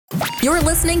You're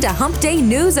listening to Hump Day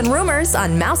News and Rumors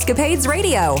on Mousecapades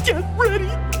Radio. Get ready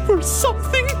for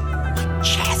something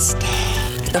majestic.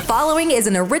 The following is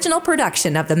an original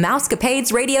production of the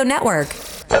Mousecapades Radio Network.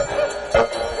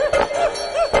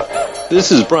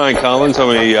 This is Brian Collins. I'm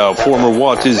a former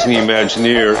Walt Disney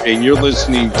Imagineer, and you're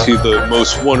listening to the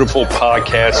most wonderful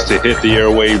podcast to hit the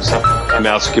airwaves,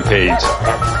 Mousecapades.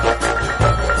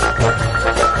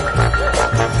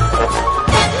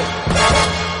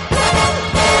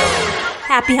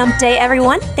 Happy Hump Day,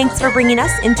 everyone. Thanks for bringing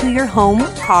us into your home,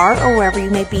 car, or wherever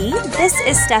you may be. This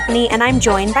is Stephanie, and I'm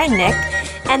joined by Nick,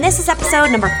 and this is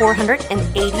episode number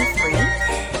 483.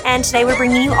 And today we're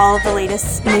bringing you all of the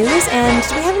latest news. And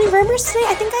do we have any rumors today?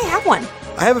 I think I have one.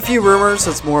 I have a few rumors.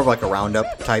 It's more of like a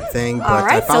roundup type thing. But All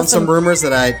right, I found some rumors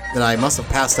that I must have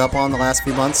passed up on the last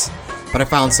few months. But I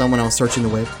found some when I was searching the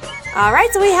web. All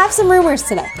right, so we have some rumors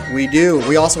today. We do.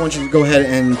 We also want you to go ahead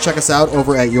and check us out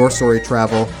over at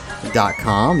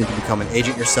yourstorytravel.com. You can become an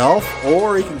agent yourself,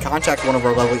 or you can contact one of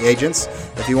our lovely agents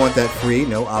if you want that free,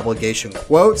 no obligation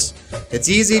quotes. It's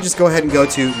easy. Just go ahead and go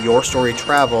to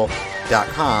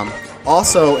yourstorytravel.com.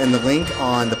 Also, in the link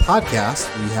on the podcast,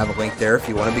 we have a link there if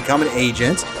you want to become an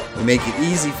agent. We make it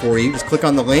easy for you. Just click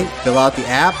on the link, fill out the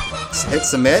app, hit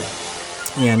submit,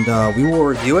 and we will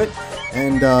review it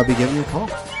and be giving you a call.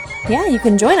 Yeah, you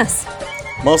can join us.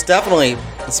 Most definitely.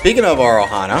 Speaking of our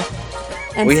Ohana,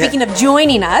 And speaking of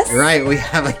joining us, right, we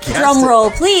have a guest. drum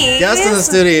roll, please. Guest in the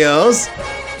studios.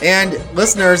 And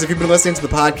listeners, if you've been listening to the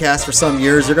podcast for some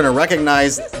years, you're going to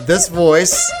recognize this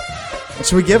voice.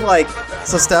 Should we give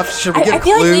Steph, should we give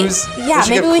clues?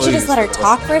 Maybe we should just let her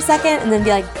talk for a second and then be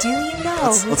like, do you know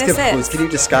who let's this give is? clues. Can you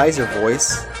disguise your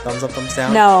voice? Thumbs up, thumbs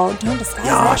down? No, don't disguise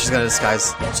No, it. she's going to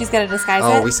disguise. She's going to disguise it?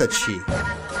 Oh, we said she.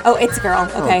 Oh, it's a girl.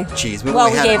 Okay. Oh, jeez. We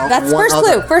gave, that's first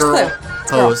clue. First clue.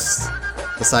 Host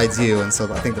besides you, and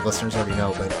so I think the listeners already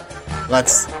know, but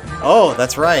that's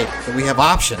right. We have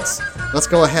options. Let's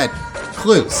go ahead.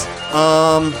 Clues.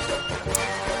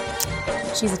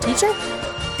 She's a teacher?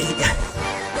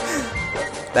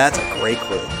 That's a great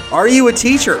clue. Are you a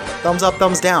teacher? Thumbs up,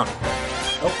 thumbs down.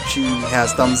 Oh, she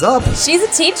has thumbs up. She's a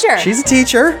teacher. She's a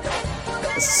teacher.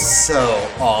 This is so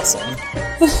awesome.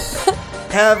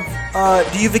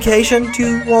 Do you vacation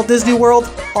to Walt Disney World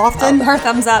often? Her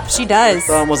thumbs up. She does.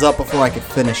 Thumb was up before I could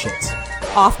finish it.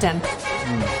 Often.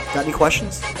 Got any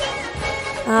questions?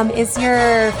 Is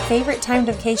your favorite time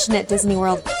to vacation at Disney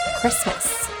World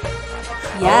Christmas?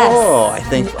 Yes. Oh, I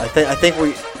think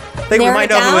we might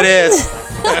know who it is.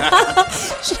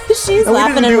 She's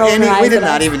laughing and rolling her eyes. We did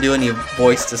not even do any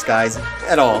voice disguise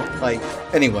at all.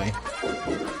 Anyway.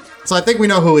 So I think we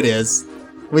know who it is.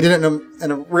 We did it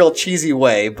in a real cheesy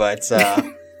way, but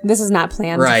this is not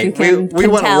planned. Right. We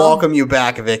want to welcome you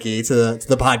back, Vicky, to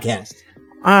the podcast.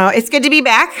 It's good to be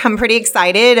back. I'm pretty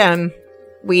excited.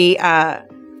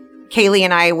 Kaylee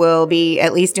and I will be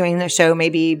at least doing the show,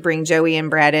 maybe bring Joey and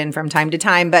Brad in from time to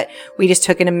time, but we just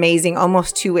took an amazing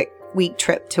almost 2-week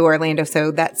trip to Orlando.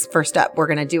 So that's first up. We're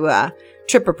going to do a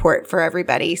trip report for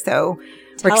everybody. So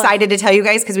we're excited to tell you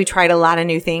guys because we tried a lot of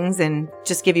new things and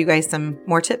just give you guys some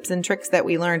more tips and tricks that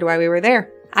we learned while we were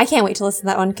there. I can't wait to listen to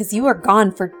that one because you were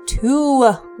gone for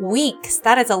 2 weeks.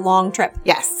 That is a long trip.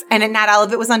 Yes. And not all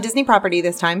of it was on Disney property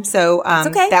this time. So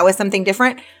okay. That was something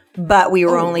different. But we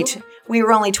were only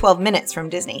 12 minutes from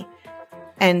Disney.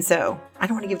 And so I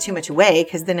don't want to give too much away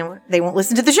because then they won't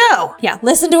listen to the show. Yeah,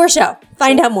 listen to our show.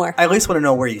 Find out more. I at least want to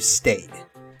know where you stayed.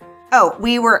 Oh,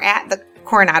 we were at the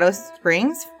Coronado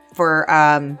Springs for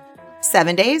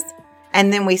 7 days.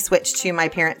 And then we switched to my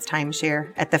parents'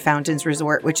 timeshare at the Fountains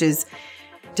Resort, which is,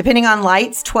 depending on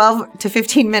lights, 12 to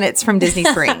 15 minutes from Disney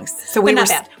Springs. So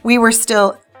we were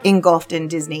still engulfed in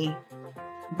Disney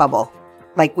bubble.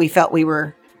 Like we felt we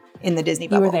were in the Disney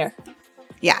bubble. You were there.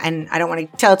 Yeah, and I don't want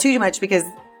to tell too much because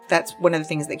that's one of the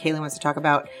things that Kaylee wants to talk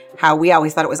about, how we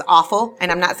always thought it was awful.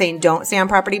 And I'm not saying don't stay on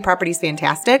property. Property's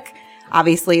fantastic.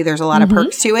 Obviously, there's a lot of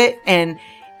perks to it. And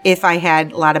if I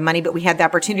had a lot of money, but we had the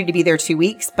opportunity to be there 2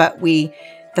 weeks, but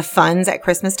the funds at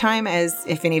Christmas time, as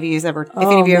if any of you have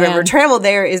ever traveled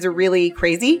there, is really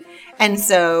crazy. And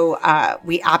so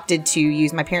we opted to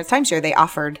use my parents' timeshare. They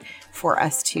offered for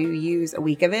us to use a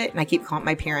week of it. And I keep calling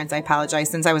my parents. I apologize.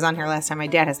 Since I was on here last time, my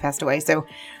dad has passed away. So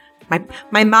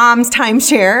my mom's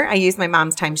timeshare, I used my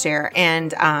mom's timeshare.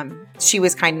 And she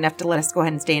was kind enough to let us go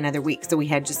ahead and stay another week. So we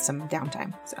had just some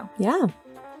downtime. So yeah.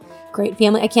 Great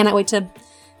family. I cannot wait to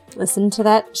listen to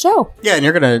that show. Yeah, and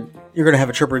you're gonna have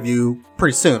a trip review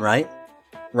pretty soon, right?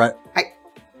 Right.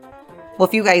 Well,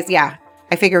 if you guys, I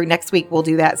figure next week we'll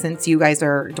do that since you guys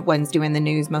are the ones doing the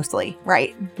news mostly,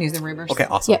 right? News and rumors. Okay,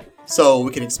 awesome. Yep. So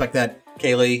we can expect that,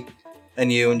 Kaylee,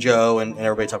 and you and Joe and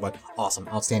everybody talk about it. Awesome.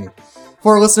 Outstanding.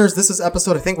 For our listeners, this is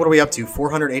episode, I think, what are we up to?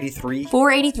 483?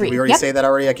 483. Did we already say that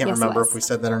already? I can't Yes, remember it was. if we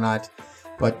said that or not.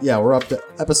 But yeah, we're up to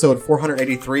episode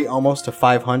 483, almost to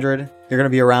 500. You're going to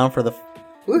be around for the...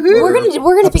 We're gonna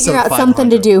Episode figure out something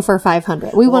to 500. do for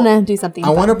 500. We want to do something. I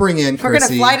want to fun. bring in We're going to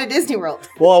Chrissy. fly to Disney World.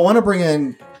 Well, I want to bring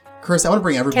in... Chris, I want to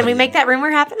bring everybody Can we in. make that rumor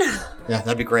happen? Yeah,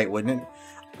 that'd be great, wouldn't it?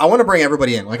 I want to bring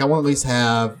everybody in. Like, I want to at least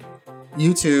have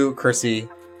you two, Chrissy,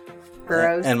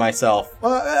 Burrows. and myself.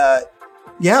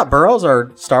 Yeah, Burrows,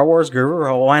 our Star Wars guru.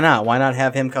 Well, why not? Why not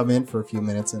have him come in for a few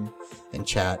minutes and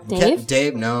chat? Dave?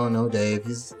 Dave? No, Dave.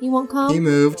 You won't come? He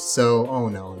moved, so... Oh,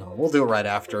 no. We'll do it right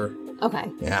after.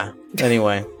 Okay. Yeah.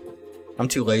 Anyway, I'm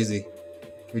too lazy.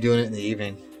 We're doing it in the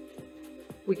evening.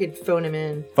 We could phone him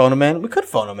in. Phone him in? We could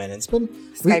phone him in. It's been...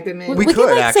 Skype him in. We We could,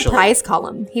 could like actually. surprise call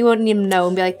him. He wouldn't even know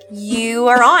and be like, you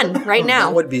are on right now.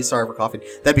 That would be... Sorry for coughing.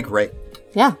 That'd be great.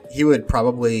 Yeah. He would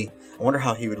probably... I wonder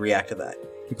how he would react to that.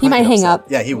 He might hang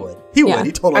up. Yeah, he would. He Yeah. would.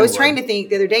 He totally would. I was trying to think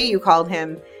the other day you called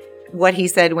him, what he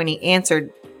said when he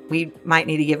answered. We might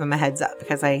need to give him a heads up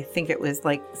because I think it was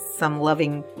like some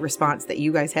loving response that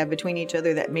you guys have between each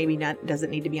other that maybe not doesn't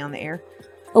need to be on the air.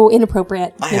 Oh,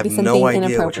 inappropriate. I Maybe have something no idea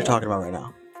inappropriate. what you're talking about right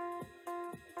now.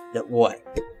 Yeah, what?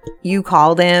 You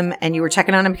called him and you were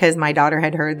checking on him because my daughter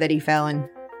had heard that he fell and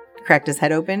cracked his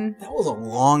head open. That was a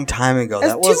long time ago.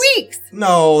 That was 2 weeks.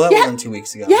 No, that Yeah. wasn't 2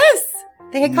 weeks ago. Yes.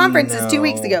 They had conferences 2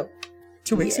 weeks No. ago.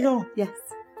 2 weeks ago? Yes.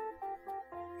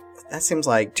 That seems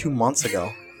like 2 months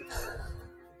ago.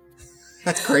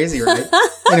 That's crazy, right?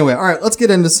 Anyway, all right, let's get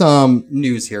into some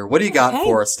news here. What do you got Okay.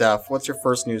 for us, Steph? What's your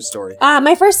first news story?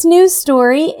 My first news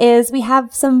story is we have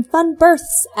some fun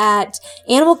births at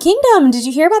Animal Kingdom. Did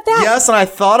you hear about that? Yes, and I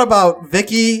thought about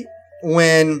Vicky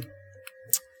when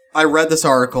I read this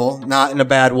article, not in a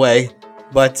bad way,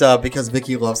 but because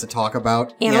Vicky loves to talk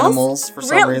about animals for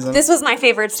some Really? reason. This was my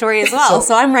favorite story as well,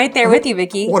 so I'm right there with you,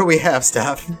 Vicky. What do we have,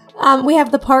 Steph? We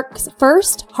have the park's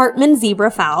first Hartman zebra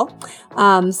fowl.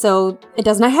 So it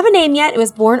does not have a name yet. It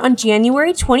was born on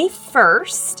January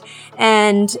 21st,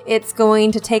 and it's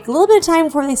going to take a little bit of time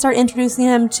before they start introducing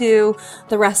him to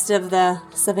the rest of the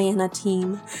Savannah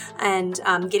team and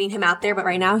getting him out there. But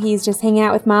right now, he's just hanging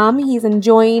out with mom. He's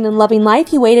enjoying and loving life.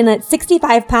 He weighed in at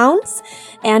 65 pounds,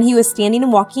 and he was standing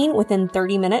and walking within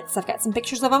 30 minutes. I've got some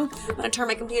pictures of him. I'm going to turn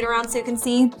my computer around so you can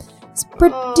see. It's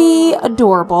pretty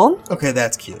adorable. Okay,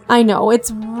 that's cute. I know, it's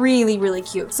really, really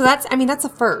cute. So that's a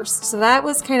first. So that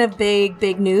was kind of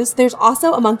big news. There's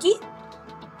also a monkey.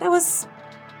 That was,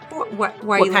 why are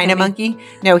What you kind looking of at me? monkey?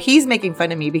 No, he's making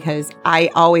fun of me because I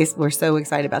always were so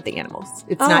excited about the animals.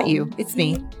 It's not Oh. you, it's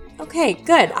me. Okay,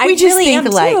 good. I We just really think am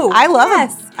alike. too. I love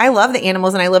Yes. them. I love the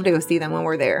animals and I love to go see them when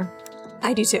we're there.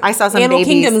 I do too. I saw some Animal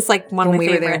babies Kingdom is like one of when my we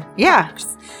were favorite. there. Yeah.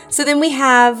 So then we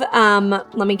have,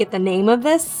 let me get the name of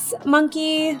this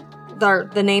monkey,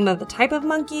 the name of the type of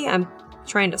monkey. I'm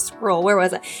trying to scroll. Where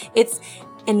was it? It's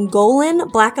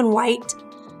Angolan black and white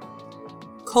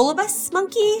colobus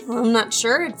monkey. I'm not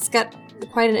sure. It's got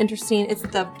quite an interesting, it's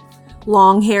the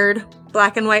long-haired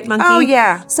black and white monkey. Oh,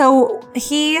 yeah. So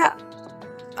he,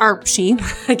 or she,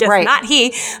 I guess Right. not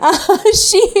he,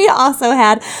 she also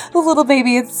had a little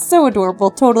baby. It's so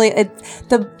adorable. Totally.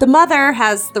 The mother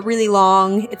has the really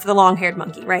long, it's the long-haired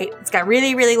monkey, right? It's got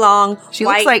really, really long She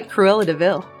white. looks like Cruella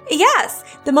DeVille. Yes.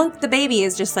 The baby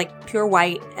is just like pure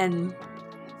white and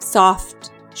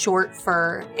soft, short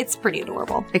fur. It's pretty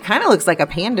adorable. It kind of looks like a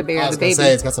panda bear, the baby.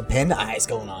 it's got some panda eyes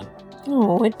going on.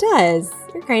 Oh, it does.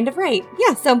 You're kind of right.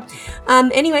 Yeah. So,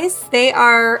 anyways, they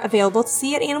are available to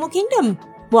see at Animal Kingdom.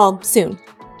 Well, soon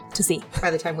to see.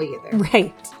 By the time we get there.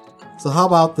 Right. So how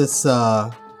about this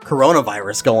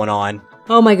coronavirus going on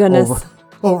Oh my goodness.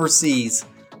 overseas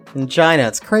in China?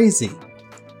 It's crazy.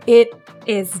 It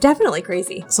is definitely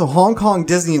crazy. So Hong Kong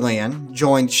Disneyland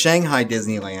joined Shanghai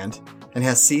Disneyland and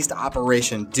has ceased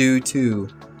operation due to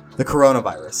the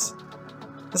coronavirus.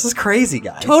 This is crazy,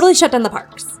 guys. Totally shut down the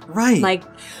parks. Right. Like,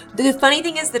 the funny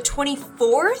thing is, the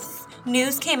 24th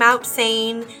news came out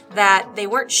saying that they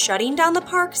weren't shutting down the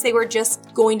parks. They were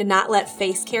just going to not let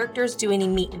face characters do any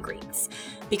meet and greets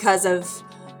because of,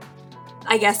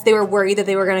 I guess they were worried that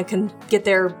they were going to get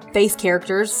their face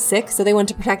characters sick, so they wanted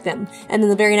to protect them. And then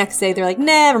the very next day, they're like,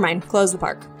 never mind, close the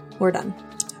park. We're done.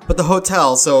 But the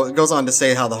hotel, so it goes on to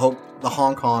say how the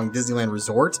Hong Kong Disneyland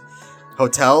Resort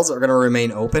hotels are going to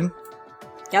remain open.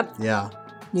 Yep. Yeah.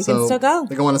 You can still go.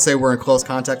 They go on to say we're in close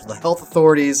contact with the health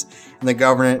authorities and the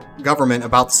government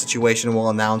about the situation and will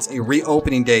announce a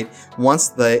reopening date once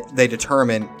they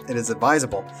determine it is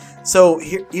advisable. So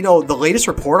here, the latest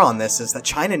report on this is that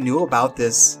China knew about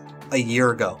this a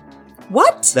year ago.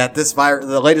 What? That this virus,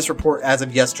 the latest report as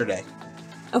of yesterday,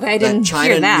 Okay, I didn't that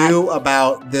China hear that. knew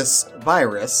about this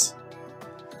virus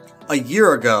a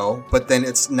year ago, but then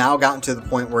it's now gotten to the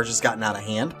point where it's just gotten out of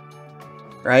hand,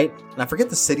 right? And I forget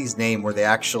the city's name where they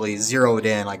actually zeroed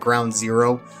in, like ground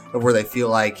zero of where they feel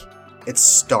like it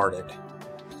started.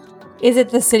 Is it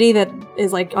the city that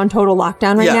is like on total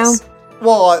lockdown right now?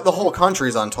 Well, the whole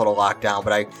country's on total lockdown,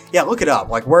 but look it up.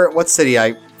 Like what city?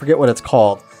 I forget what it's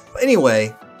called. But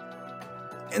anyway,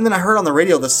 and then I heard on the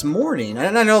radio this morning,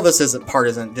 and I know this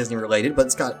isn't Disney related, but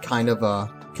it's got kind of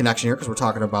a connection here because we're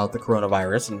talking about the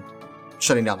coronavirus and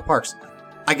shutting down the parks.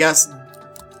 I guess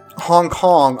Hong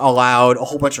Kong allowed a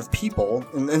whole bunch of people,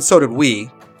 and so did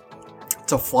we,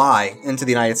 to fly into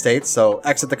the United States. So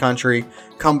exit the country,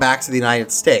 come back to the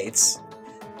United States.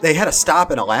 They had a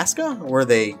stop in Alaska where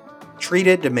they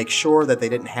treated to make sure that they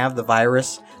didn't have the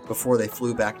virus before they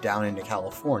flew back down into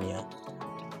California.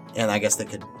 And I guess they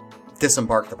could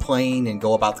disembark the plane and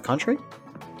go about the country.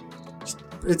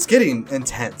 It's getting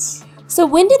intense. So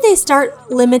when did they start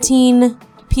limiting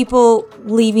people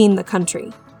leaving the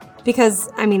country? Because,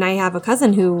 I mean, I have a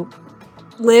cousin who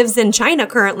lives in China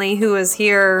currently who is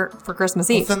here for Christmas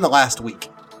Eve. Within the last week.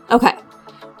 Okay.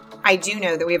 I do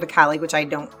know that we have a colleague, which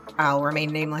I'll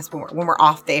remain nameless. When we're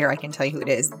off the air, I can tell you who it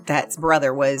is. That's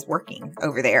brother was working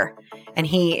over there, and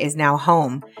he is now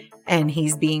home, and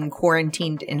he's being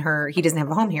quarantined he doesn't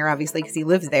have a home here, obviously, because he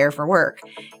lives there for work,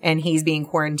 and he's being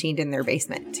quarantined in their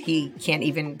basement. He can't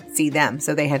even see them,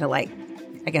 so they had to,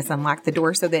 unlock the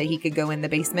door so that he could go in the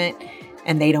basement,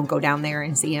 and they don't go down there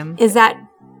and see him. Is that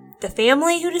the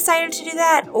family who decided to do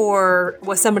that, or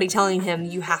was somebody telling him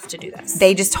you have to do this?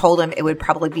 They just told him it would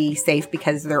probably be safe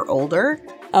because they're older.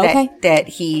 Okay. That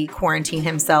he quarantine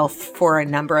himself for a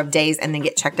number of days and then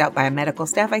get checked out by a medical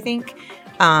staff, I think,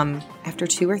 after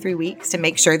 2 or 3 weeks to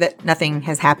make sure that nothing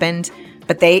has happened.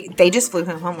 But they just flew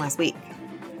him home last week.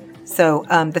 So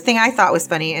the thing I thought was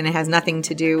funny, and it has nothing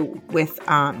to do with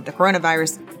the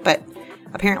coronavirus, but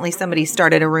apparently somebody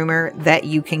started a rumor that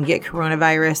you can get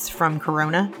coronavirus from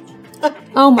Corona.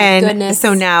 Oh my goodness.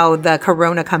 So now the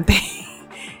Corona company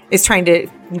is trying to,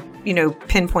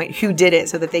 pinpoint who did it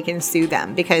so that they can sue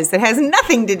them because it has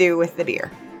nothing to do with the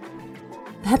deer.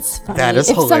 That's funny. That is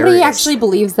if hilarious. somebody actually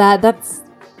believes that, that's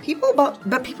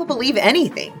But people believe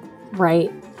anything.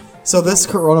 right. So this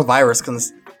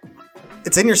coronavirus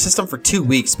it's in your system for 2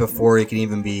 weeks before it can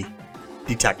even be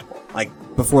detectable. Like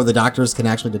before the doctors can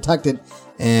actually detect it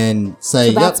and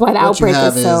say, So that's yep, why the what you outbreak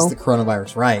have is so- the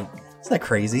coronavirus. Right. Isn't that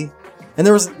crazy? And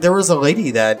there was a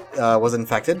lady that was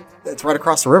infected. It's right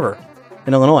across the river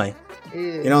in Illinois.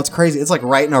 It's crazy. It's like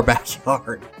right in our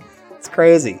backyard. It's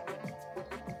crazy.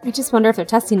 I just wonder if they're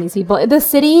testing these people. The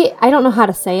city, I don't know how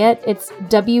to say it. It's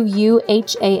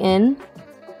Wuhan.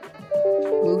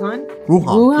 Wuhan?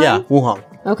 Wuhan? Yeah, Wuhan.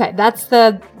 Okay,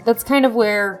 that's kind of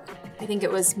where I think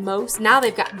it was most. Now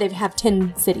they have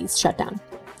 10 cities shut down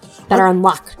that are on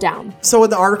lockdown. So in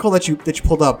the article that you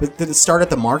pulled up, did it start at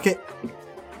the market?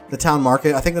 The town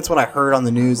market? I think that's what I heard on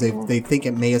the news. They think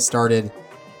it may have started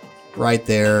right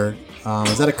there.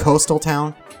 Is that a coastal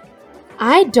town?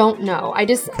 I don't know.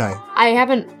 Okay.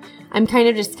 I'm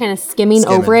kind of skimming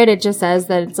over it. It just says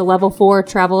that it's a level 4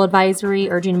 travel advisory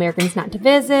urging Americans not to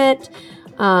visit.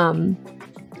 And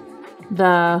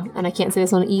I can't say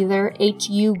this one either,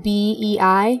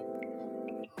 Hubei.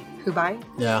 Hubei?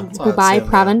 Yeah. that's what I'd say, Hubei yeah.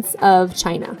 province of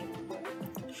China.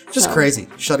 Just crazy.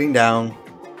 Shutting down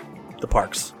the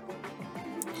parks.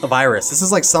 A virus. This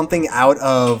is like something out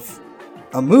of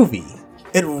a movie.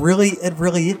 It really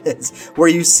is. Where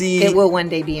you see... It will one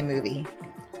day be a movie.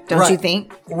 Don't you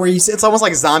think? Where you see, it's almost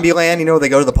like Zombieland, they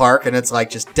go to the park and it's like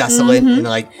just desolate and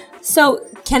like... So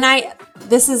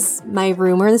this is my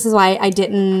rumor. This is why I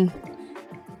didn't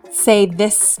say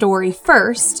this story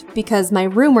first, because my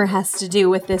rumor has to do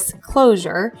with this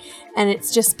closure, and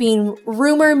it's just being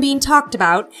rumor and being talked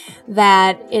about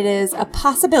that it is a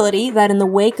possibility that in the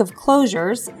wake of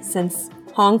closures, since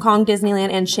Hong Kong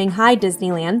Disneyland and Shanghai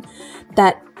Disneyland,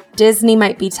 that Disney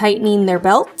might be tightening their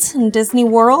belt in Disney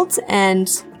World and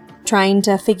trying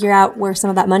to figure out where some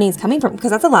of that money is coming from,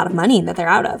 because that's a lot of money that they're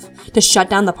out of to shut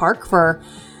down the park for,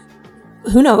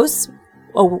 who knows,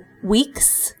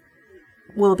 weeks.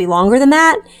 Will it be longer than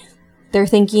that? They're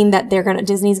thinking that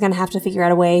Disney's gonna have to figure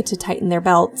out a way to tighten their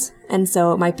belts, and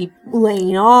so it might be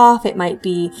laying off, it might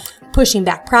be pushing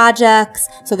back projects.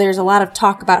 So there's a lot of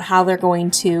talk about how they're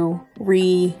going to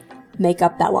make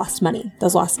up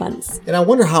those lost funds. And I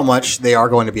wonder how much they are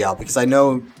going to be out, because I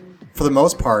know for the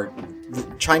most part, the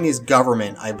Chinese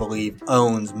government, I believe,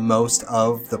 owns most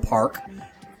of the park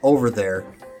over there.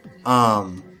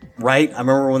 Right? I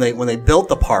remember when they built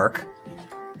the park,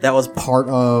 that was part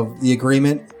of the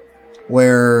agreement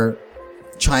where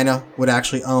China would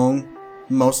actually own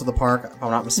most of the park, if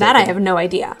I'm not mistaken. That I have no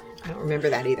idea. I don't remember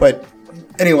that either. But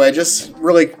anyway, just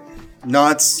really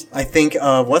nuts. I think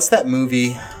of, what's that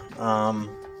movie?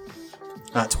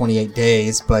 Not 28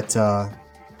 Days, but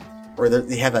where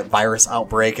they have that virus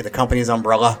outbreak at the company's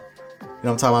umbrella. You know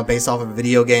what I'm talking about? Based off of a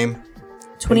video game.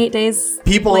 28 days.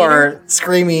 People later. are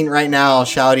screaming right now,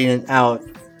 shouting it out,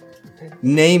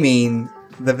 naming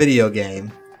the video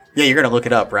game. Yeah, you're going to look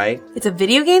it up, right? It's a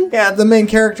video game? Yeah, the main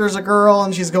character is a girl,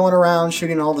 and she's going around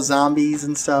shooting all the zombies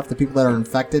and stuff, the people that are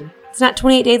infected. It's not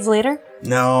 28 days later?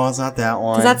 No, it's not that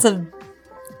one. Because that's a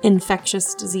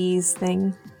infectious disease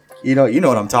thing. You know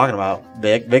what I'm talking about,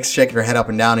 Vic. Vic's shaking her head up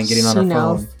and down and getting on her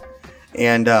phone.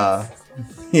 And,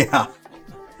 yeah.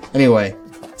 Anyway,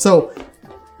 so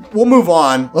we'll move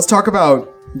on. Let's talk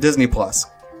about Disney Plus,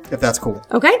 if that's cool.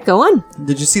 Okay, go on.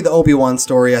 Did you see the Obi-Wan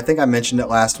story? I think I mentioned it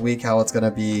last week, how it's going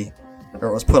to be, or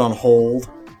it was put on hold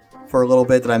for a little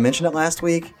bit. Did I mention it last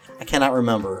week? I cannot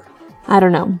remember. I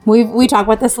don't know. We talk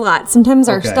about this a lot. Sometimes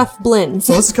our stuff blends.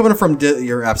 So this is coming from,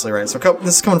 you're absolutely right. So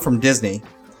this is coming from Disney.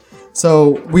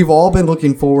 So we've all been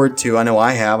looking forward to, I know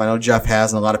I have, I know Jeff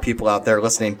has, and a lot of people out there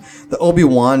listening, the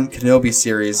Obi-Wan Kenobi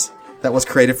series that was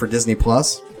created for Disney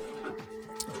Plus,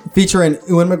 featuring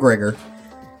Ewan McGregor.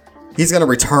 He's going to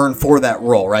return for that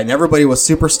role, right? And everybody was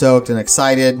super stoked and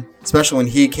excited, especially when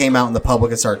he came out in the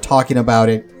public and started talking about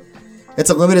it. It's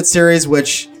a limited series,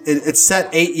 which it's set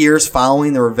 8 years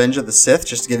following the Revenge of the Sith,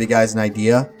 just to give you guys an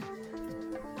idea.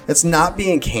 It's not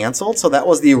being canceled, so that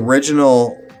was the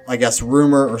original, I guess,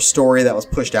 rumor or story that was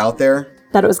pushed out there.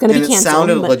 That it was going to be canceled. And it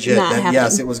sounded legit not that, happening.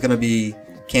 yes, it was going to be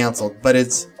canceled. But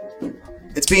it's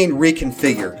being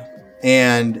reconfigured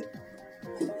and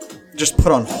just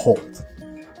put on hold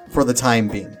for the time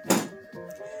being.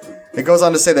 It goes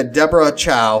on to say that Deborah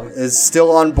Chow is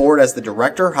still on board as the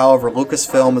director. However,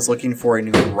 Lucasfilm is looking for a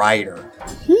new writer.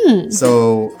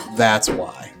 So that's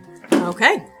why.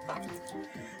 Okay.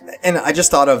 And I just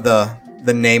thought of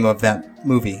the name of that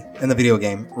movie in the video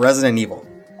game, Resident Evil.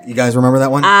 You guys remember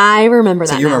that one? I remember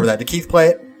that. So you remember that. Did Keith play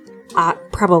it?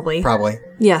 Probably. Probably.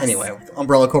 Yes. Anyway,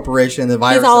 Umbrella Corporation, the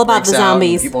virus It's all that about breaks the out and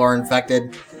zombies. people are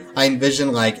infected. I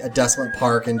envision like a desolate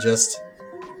park and just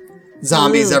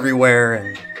zombies everywhere,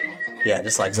 and yeah,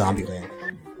 just like Zombieland.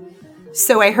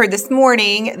 So I heard this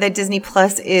morning that Disney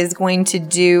Plus is going to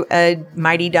do a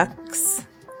Mighty Ducks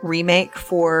remake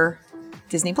for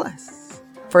Disney Plus.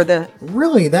 For the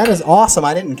Really? That is awesome.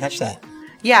 I didn't catch that.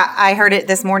 Yeah, I heard it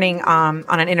this morning on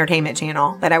an entertainment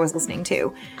channel that I was listening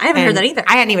to. I haven't heard that either.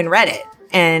 I hadn't even read it.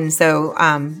 And so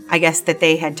I guess that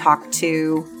they had talked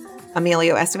to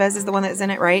Emilio Estevez is the one that's in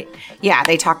it, right? Yeah,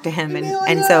 they talked to him.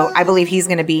 And so I believe he's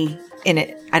going to be in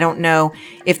it. I don't know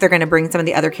if they're going to bring some of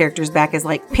the other characters back as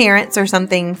like parents or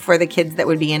something for the kids that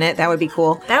would be in it. That would be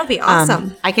cool. That would be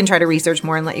awesome. I can try to research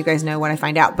more and let you guys know what I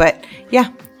find out. But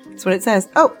yeah, that's what it says.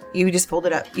 Oh, you just pulled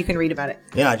it up. You can read about it.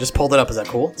 Yeah, I just pulled it up. Is that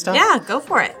cool? Stuff? Yeah, go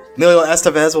for it. Emilio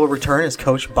Estevez will return as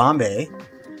Coach Bombay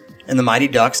in the Mighty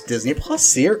Ducks Disney Plus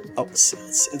series. Oh,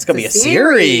 it's going to be a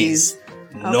series.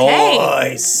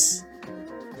 Nice.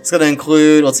 It's going to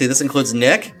include, let's see, this includes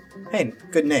Nick. Hey,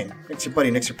 good name. Nick's your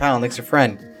buddy, Nick's your pal, Nick's your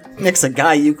friend. Nick's a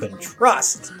guy you can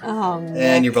trust. Oh,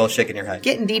 And you're both shaking your head.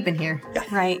 Getting deep in here.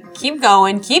 right. Keep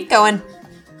going. Keep going.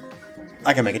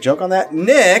 I can make a joke on that.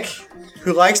 Nick,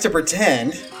 who likes to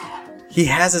pretend he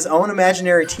has his own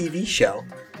imaginary TV show.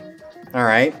 All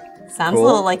right. Sounds Cool. a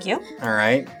little like you. All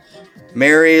right.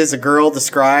 Mary is a girl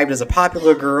described as a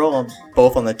popular girl,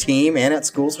 both on the team and at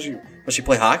school. So will she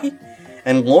play hockey?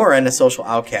 And Lauren, a social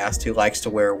outcast who likes to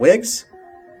wear wings,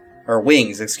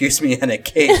 excuse me, and a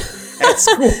cape at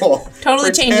school.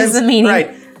 Totally changes the meaning.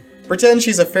 Right. Pretend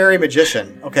she's a fairy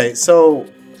magician. Okay, so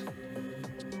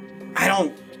I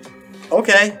don't.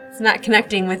 Okay. It's not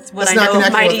connecting with what It's I not know of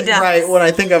connecting Mighty with, Ducks. right, when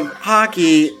I think of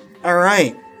hockey, all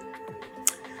right.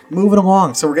 Moving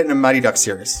along. So we're getting a Mighty Duck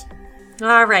series.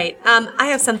 All right. I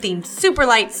have something super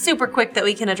light, super quick that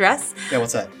we can address. Yeah,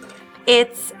 what's that?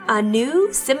 It's a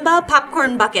new Simba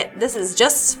popcorn bucket. This is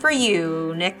just for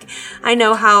you, Nick. I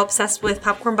know how obsessed with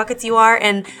popcorn buckets you are,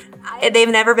 and they've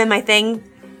never been my thing.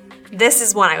 This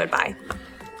is one I would buy.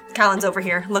 Colin's over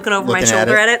here, looking over my Looking at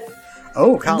shoulder it. at it.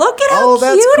 Oh, Look at how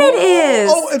cute it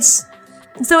is. Oh, it's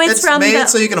So from made the,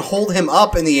 so you can hold him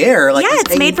up in the air. Like yeah, he's it's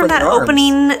hanging made from that the arms.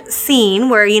 opening scene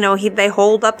where they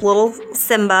hold up little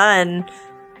Simba and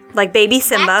like baby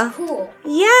Simba. That's cool.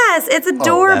 Yes, it's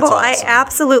adorable. awesome. I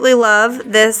absolutely love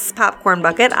this popcorn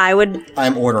bucket.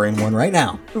 I'm ordering one right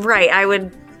now. I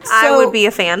would So- be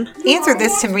a fan. Answer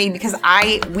this to me because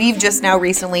we've just now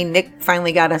recently, Nick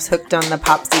finally got us hooked on the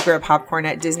Pop Secret popcorn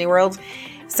at Disney World.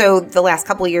 So the last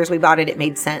couple of years we bought it, it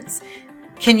made sense.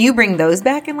 Can you bring those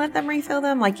back and let them refill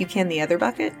them like you can the other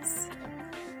buckets?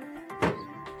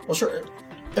 Well, sure.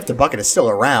 If the bucket is still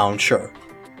around, sure.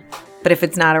 But if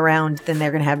it's not around, then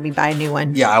they're going to have me buy a new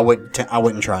one. Yeah, I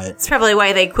wouldn't try it. It's probably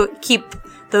why they keep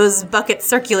those buckets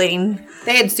circulating.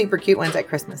 They had super cute ones at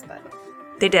Christmas, but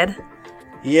They did.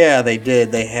 Yeah, they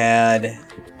did. They had...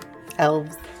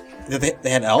 elves. They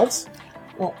had elves?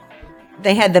 Well,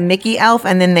 they had the Mickey elf,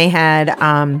 and then they had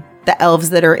the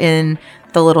elves that are in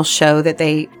the little show that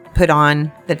they put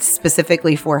on that's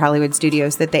specifically for Hollywood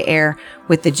Studios that they air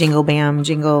with the Jingle Bam,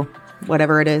 Jingle,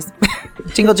 whatever it is.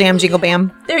 Jingle Jam, Jingle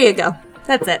Bam. There you go.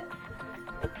 That's it.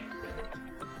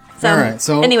 So, All right,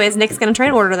 so... anyways, Nick's going to try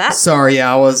and order that. Sorry,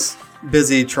 I was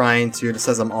busy trying to... It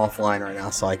says I'm offline right now,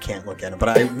 so I can't look at it. But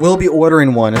I will be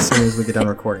ordering one as soon as we get done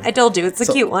recording. I told you, it's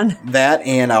a cute one. That,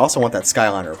 and I also want that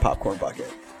Skyliner popcorn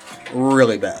bucket.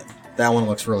 Really bad. That one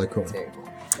looks really cool.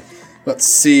 Let's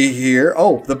see here.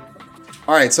 All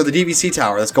right, so the DVC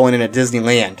tower that's going in at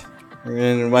Disneyland.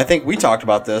 And I think we talked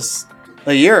about this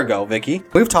a year ago, Vicky.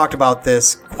 We've talked about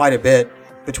this quite a bit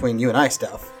between you and I,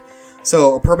 Steph.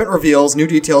 So, a permit reveals new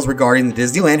details regarding the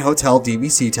Disneyland Hotel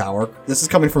DVC tower. This is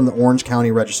coming from the Orange County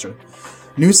Register.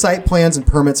 New site plans and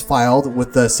permits filed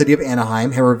with the City of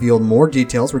Anaheim have revealed more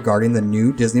details regarding the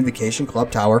new Disney Vacation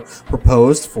Club tower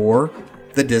proposed for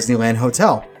the Disneyland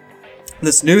Hotel.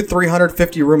 This new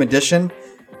 350-room addition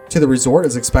to the resort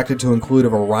is expected to include a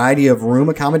variety of room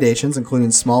accommodations,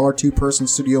 including smaller two-person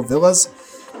studio villas,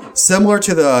 similar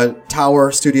to the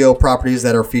tower studio properties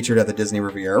that are featured at the Disney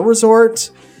Riviera Resort,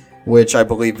 which I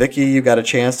believe, Vicky, you got a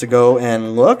chance to go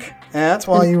and look at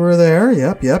while you were there.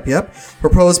 Yep.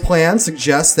 Proposed plan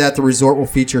suggests that the resort will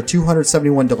feature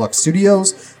 271 deluxe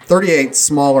studios, 38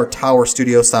 smaller tower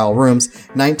studio-style rooms,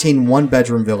 19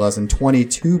 one-bedroom villas, and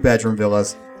 22 bedroom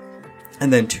villas,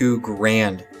 and then 2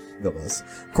 grand villas.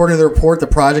 According to the report, the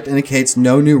project indicates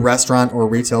no new restaurant or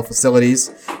retail facilities,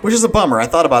 which is a bummer. I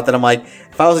thought about that. I'm like,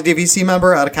 if I was a DVC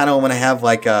member, I'd kind of want to have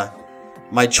like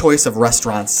my choice of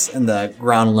restaurants in the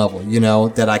ground level,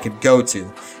 that I could go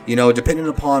to, depending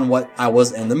upon what I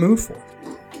was in the mood for.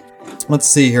 Let's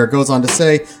see here. It goes on to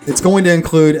say it's going to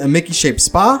include a Mickey-shaped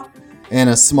spa and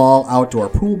a small outdoor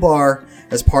pool bar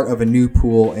as part of a new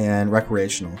pool and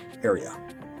recreational area.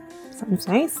 Sounds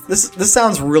nice. This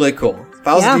sounds really cool. If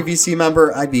I was a DVC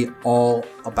member, I'd be all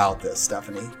about this,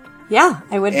 Stephanie. Yeah,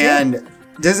 I would And too.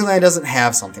 Disneyland doesn't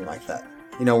have something like that.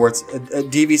 Where it's a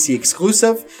DVC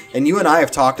exclusive. And you and I have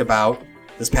talked about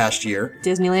this past year.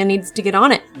 Disneyland needs to get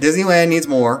on it. Disneyland needs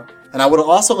more. And I would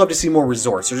also love to see more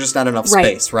resorts. There's just not enough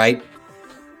space, right?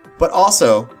 But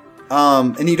also,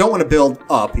 and you don't want to build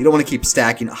up. You don't want to keep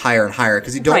stacking higher and higher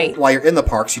because you don't. While you're in the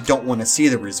parks, you don't want to see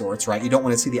the resorts, right? You don't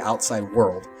want to see the outside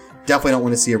world. Definitely don't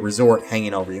want to see a resort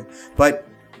hanging over you. But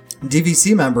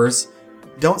DVC members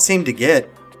don't seem to get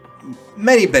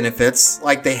many benefits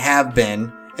like they have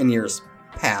been in years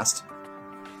past.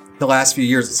 The last few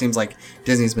years, it seems like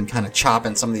Disney's been kind of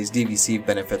chopping some of these DVC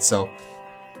benefits. So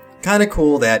kind of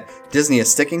cool that Disney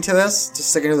is sticking to this, just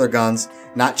sticking to their guns,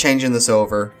 not changing this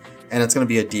over, and it's going to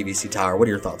be a DVC tower. What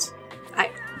are your thoughts?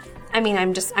 I mean,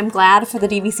 I'm glad for the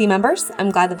DVC members. I'm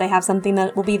glad that they have something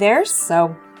that will be theirs.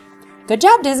 So good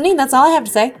job, Disney. That's all I have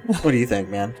to say. What do you think,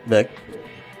 man? Vic?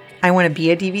 I want to be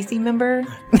a DVC member.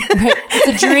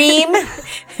 It's a dream.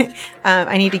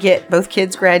 I need to get both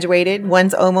kids graduated.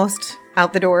 One's almost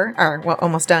out the door, or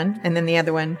almost done. And then the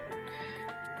other one,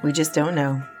 we just don't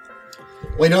know.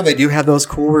 Well, they do have those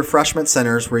cool refreshment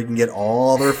centers where you can get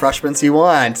all the refreshments you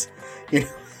want.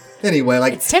 Anyway,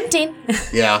 it's tempting.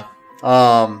 Yeah.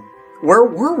 Where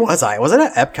was I? Was it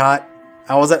at Epcot?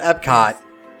 I was at Epcot.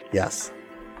 Yes.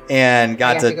 And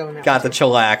got to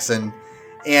chillax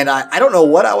and I don't know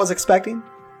what I was expecting.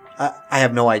 I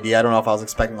have no idea. I don't know if I was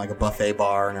expecting like a buffet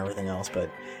bar and everything else,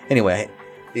 but anyway,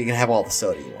 you can have all the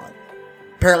soda you want.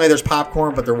 Apparently there's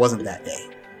popcorn, but there wasn't that day.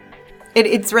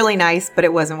 It's really nice, but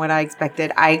it wasn't what I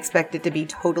expected. I expected to be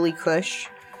totally cush.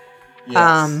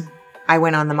 Yes. I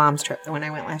went on the mom's trip when I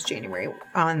went last January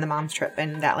on the mom's trip,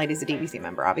 and that lady's a DVC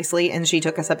member, obviously, and she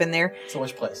took us up in there. So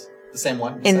which place? The same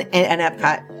one? In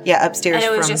Epcot. Yeah, upstairs. And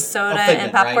it was just soda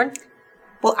and popcorn? Right?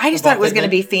 Well, I just thought it was going to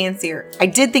be fancier. I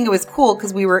did think it was cool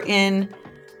because we were in,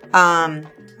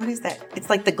 what is that? It's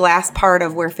like the glass part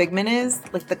of where Figment is,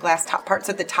 like the glass top part.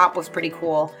 So the top was pretty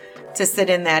cool to sit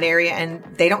in that area, and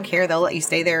they don't care. They'll let you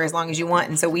stay there as long as you want.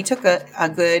 And so we took a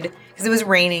good, because it was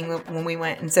raining when we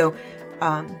went. And so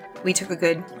we took a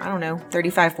good,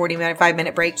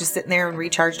 45-minute break, just sitting there and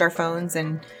recharged our phones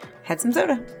and had some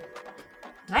soda.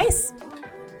 Nice.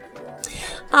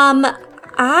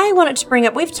 I wanted to bring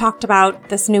up, we've talked about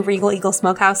this new Regal Eagle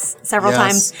Smokehouse several Yes,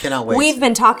 times. cannot wait. We've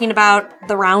been talking about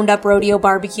the Roundup Rodeo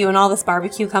Barbecue and all this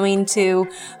barbecue coming to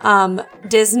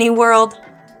Disney World.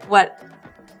 What?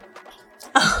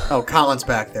 Oh, Colin's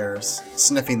back there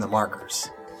sniffing the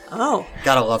markers. Oh.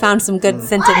 Gotta love Found it. some good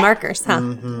scented markers, huh?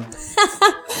 Mm-hmm.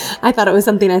 I thought it was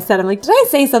something I said. I'm like, did I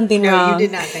say something No, wrong? you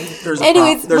did not think. There's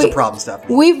Anyways, a problem,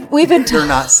 Stephanie. We've been They're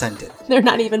not scented. They're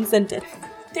not even scented.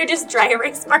 They're just dry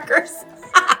erase markers.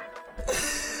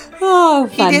 Oh,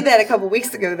 He fun. did that a couple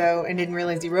weeks ago, though, and didn't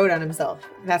realize he wrote on himself.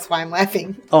 That's why I'm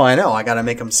laughing. Oh, I know. I gotta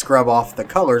make him scrub off the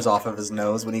colors off of his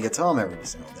nose when he gets home every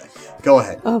single day. Go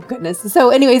ahead. Oh, goodness. So,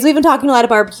 anyways, we've been talking a lot of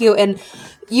barbecue, and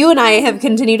you and I have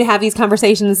continued to have these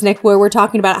conversations, Nick, where we're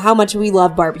talking about how much we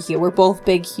love barbecue. We're both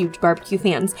big, huge barbecue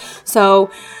fans.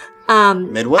 So,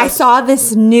 Midwest. I saw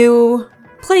this new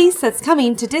place that's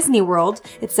coming to Disney World.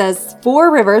 It says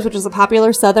Four Rivers, which is a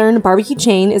popular southern barbecue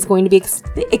chain, is going to be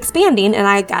expanding, and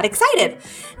I got excited.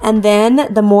 And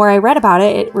then the more I read about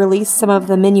it, it released some of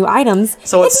the menu items.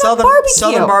 So it's not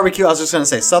Southern barbecue. I was just gonna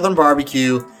say Southern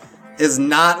barbecue is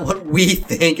not what we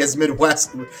think is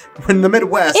Midwest. When the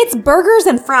Midwest, It's burgers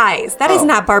and fries. That is Oh.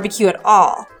 not barbecue at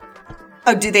all.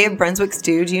 Oh, do they have Brunswick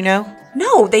stew? Do you know?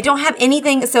 No, they don't have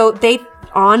anything. So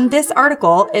on this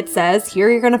article, it says, here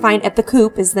you're going to find at the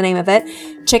Coop is the name of it,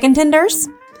 chicken tenders,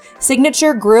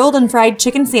 signature grilled and fried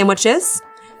chicken sandwiches,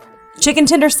 chicken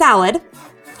tender salad,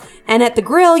 and at the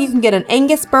grill, you can get an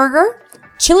Angus burger,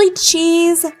 chili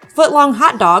cheese, foot-long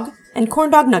hot dog, and corn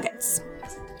dog nuggets.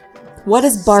 What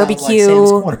is Sounds like barbecue Sam's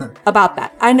Corner. about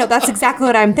that? I know, that's exactly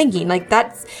what I'm thinking.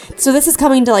 So this is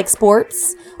coming to like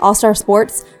sports, All-Star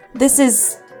Sports. This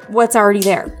is what's already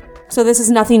there. So this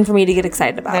is nothing for me to get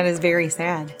excited about. That is very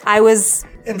sad. I was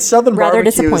and Southern rather barbecue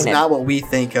is disappointed. not what we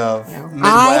think of.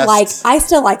 Midwest, I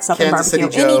still like Southern Kansas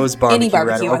barbecue. City Joe's barbecue, any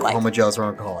barbecue right? I like. Oklahoma Joe's,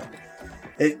 we're gonna call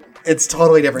it. It's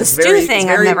totally different. The It's stew thing, it's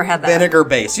I've very never had that. Vinegar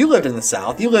based. You lived in the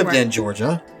South. You lived Right. in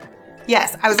Georgia.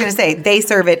 Yes, I was going to say they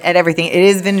serve it at everything. It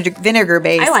is vinegar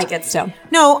based. I like it still.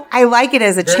 No, I like it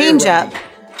as a Very change up, runny.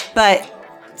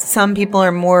 but some people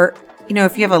are more,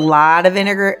 if you have a lot of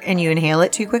vinegar and you inhale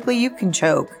it too quickly, you can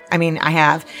choke. I mean, I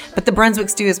have, but the Brunswick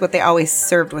stew is what they always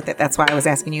served with it. That's why I was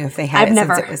asking you if they had I've it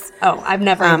never. since it was. I've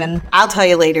never even. I'll tell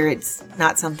you later. It's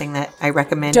not something that I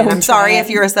recommend. Don't And I'm sorry try it. if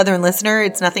you're a Southern listener.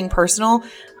 It's nothing personal.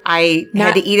 I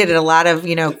Not- had to eat it at a lot of,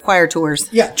 choir tours.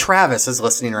 Yeah, Travis is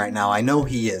listening right now. I know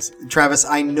he is. Travis,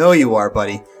 I know you are,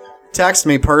 buddy. Text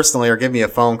me personally or give me a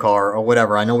phone call or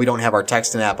whatever. I know we don't have our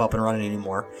texting app up and running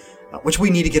anymore, which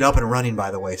we need to get up and running, by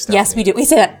the way, Stephanie. Yes, we do. We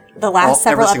said that the last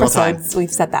every several single time. episodes.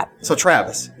 We've said that. So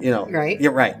Travis, Right.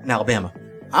 You're right, in Alabama.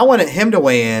 I wanted him to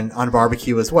weigh in on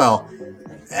barbecue as well.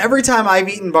 Every time I've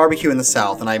eaten barbecue in the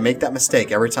South, and I make that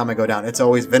mistake every time I go down, it's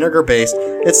always vinegar based.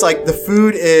 It's like the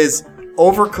food is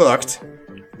overcooked,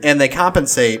 and they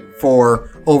compensate for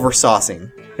over saucing,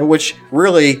 which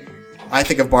really, I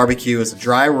think of barbecue as a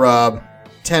dry rub,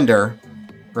 tender,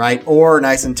 right, or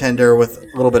nice and tender with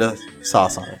a little bit of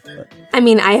sauce on it. But I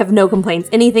mean, I have no complaints.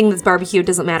 Anything that's barbecue,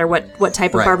 doesn't matter what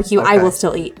type of Right, barbecue, I okay. will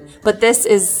still eat. But this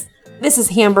is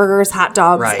hamburgers, hot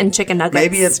dogs, right, and chicken nuggets.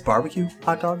 Maybe it's barbecue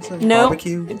hot dogs and no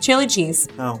barbecue. chili cheese.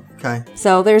 Oh, okay.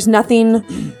 So there's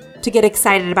nothing to get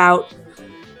excited about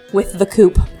with the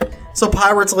Coop. So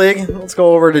Pirates League, let's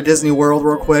go over to Disney World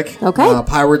real quick. Okay.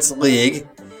 Pirates League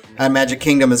at Magic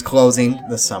Kingdom is closing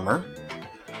this summer.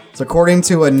 So according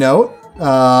to a note,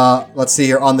 let's see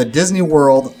here, on the Disney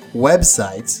World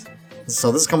website,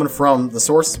 so this is coming from the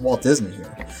source is Walt Disney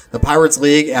here. The Pirates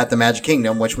League at the Magic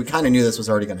Kingdom, which we kind of knew this was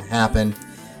already going to happen.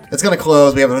 It's going to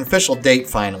close. We have an official date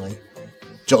finally.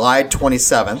 July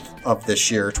 27th of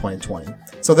this year, 2020.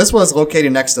 So this was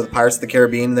located next to the Pirates of the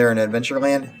Caribbean there in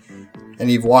Adventureland. And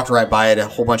you've walked right by it a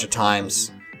whole bunch of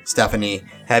times. Stephanie,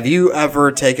 have you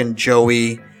ever taken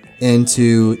Joey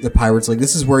into the Pirates League?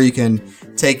 This is where you can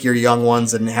take your young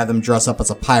ones and have them dress up as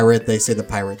a pirate. They say the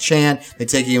pirate chant. They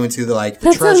take you into the That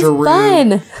treasure sounds room,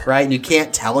 fun. right? And you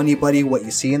can't tell anybody what you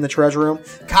see in the treasure room.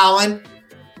 Colin,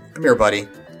 come here, buddy.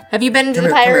 Have you been to Come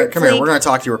the here, Pirates come here. League? We're going to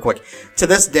talk to you real quick. To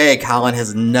this day, Colin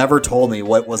has never told me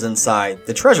what was inside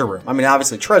the treasure room. I mean,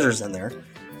 obviously, treasure's in there.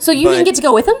 So you didn't but- get to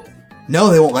go with them?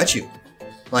 No, they won't let you.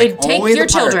 They take only your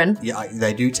the pirate- children. Yeah,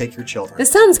 they do take your children.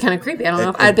 This sounds kind of creepy. I don't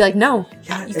know. I'd be like, no,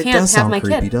 yeah, you it can't does have sound my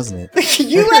creepy, kid. doesn't it?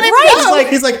 You let it Right. go.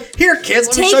 He's like, here, kids,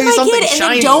 let me Take show you my something kid and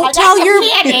shiny. then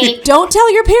don't tell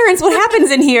your parents what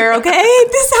happens in here. Okay,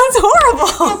 this sounds I'm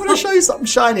horrible. going to show you something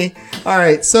shiny. All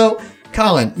right, so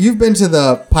Colin, you've been to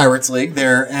the Pirates League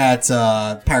there at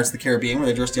Pirates of the Caribbean, where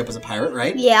they dressed you up as a pirate,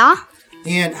 right? Yeah.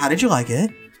 And how did you like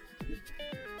it?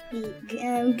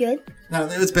 Good. Now,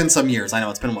 it's been some years. I know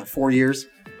it's been, 4 years?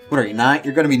 What are you, 9?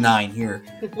 You're going to be 9 here.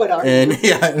 What are in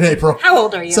April. How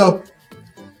old are you? So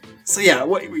yeah,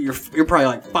 you're probably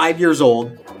like 5 years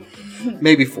old,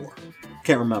 maybe 4.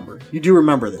 Can't remember. You do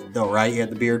remember that though, right? You had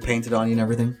the beard painted on you and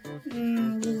everything.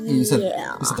 You said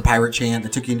the pirate chant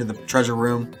that took you into the treasure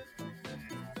room.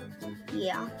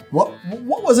 Yeah. What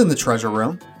was in the treasure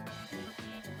room?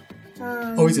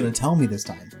 He's gonna tell me this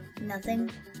time. Nothing.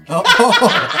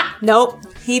 Oh. Nope.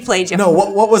 He played you. No,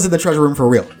 what was in the treasure room for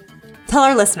real? Tell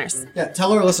our listeners. Yeah,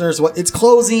 tell our listeners what it's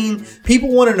closing. People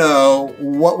want to know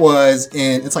what was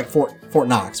in. It's like Fort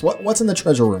Knox. What's in the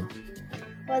treasure room?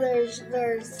 Well, there's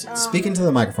Speak into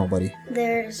the microphone, buddy.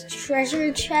 There's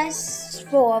treasure chests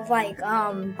full of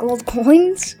gold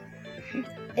coins,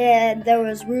 and there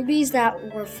was rubies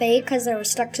that were fake because they were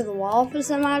stuck to the wall for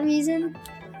some odd reason.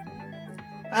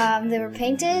 They were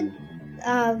painted,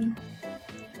 and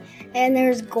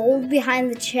there's gold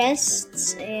behind the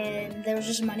chests, and there was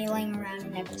just money laying around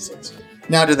in necklaces.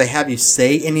 Now, did they have you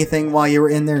say anything while you were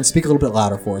in there? And speak a little bit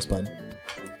louder for us, bud.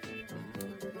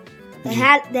 They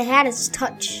had us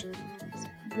touch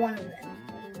one of them,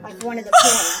 like one of the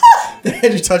coins. They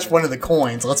had you touch one of the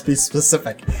coins. Let's be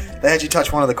specific. They had you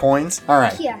touch one of the coins? All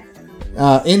right. Yeah.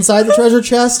 Inside the treasure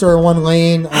chest, or one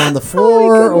laying on the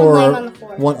floor? One laying on the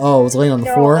floor. It was laying on the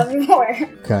They're floor? all everywhere.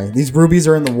 Okay. These rubies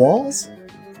are in the walls?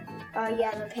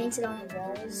 Yeah, they're painted on the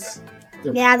walls.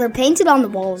 They're painted on the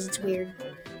walls. It's weird.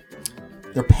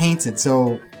 They're painted.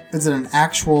 So, is it an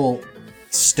actual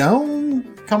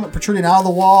stone protruding out of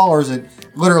the wall, or is it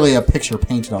literally a picture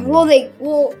painted on the wall?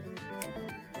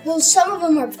 Well, some of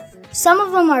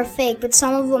them are fake, but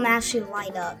some of them actually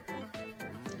light up.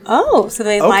 Oh, so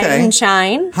they light and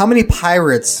shine. How many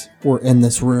pirates were in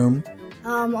this room?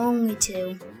 Only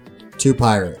 2. 2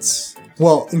 pirates.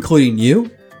 Well, including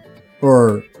you,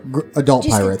 or adult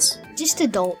pirates? Just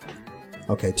adult.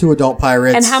 Okay, 2 adult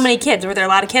pirates. And how many kids? Were there a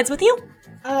lot of kids with you?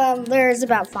 There's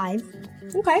about 5.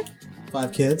 Okay.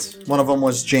 5 kids. One of them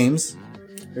was James,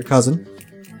 your cousin.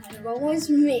 What was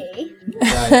me?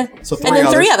 Right. So 3 And then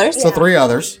others. 3 others. So 3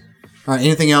 others. All right.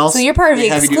 Anything else? So you're part of the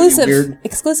Have you do any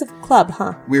exclusive club,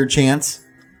 huh? weird chants.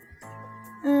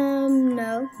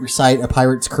 No. Recite a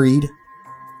pirate's creed.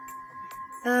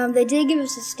 They did give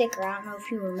us a sticker. I don't know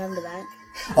if you remember that.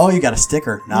 Oh, you got a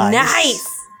sticker. Nice.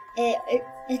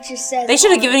 It just said. They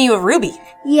should have given you a ruby.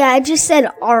 Yeah, it just said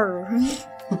R.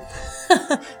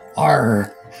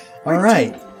 R. All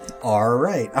right. All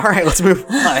right. Let's move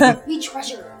on. We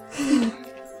treasure.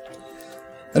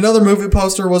 Another movie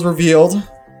poster was revealed.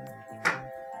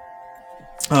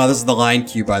 This is the Lion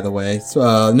Q, by the way.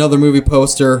 So, another movie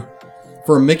poster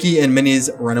for Mickey and Minnie's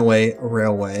Runaway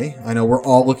Railway. I know we're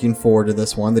all looking forward to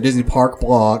this one. The Disney Parks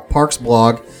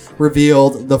blog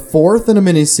revealed the 4th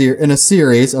in a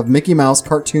series of Mickey Mouse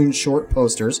cartoon short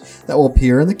posters that will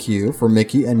appear in the queue for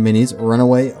Mickey and Minnie's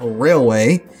Runaway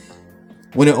Railway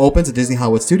when it opens at Disney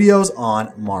Hollywood Studios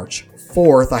on March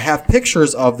 4th. I have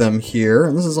pictures of them here,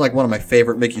 and this is like one of my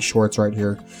favorite Mickey shorts right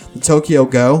here. The Tokyo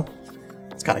Go.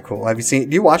 It's kind of cool. Do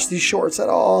you watch these shorts at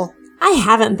all? I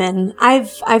haven't been.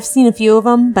 I've seen a few of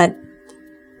them, but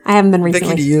I haven't been recently.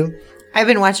 Vicky, do you? I've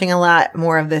been watching a lot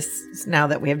more of this now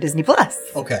that we have Disney Plus.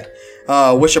 Okay.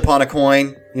 Wish Upon a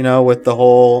Coin, with the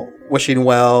whole wishing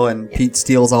well and Pete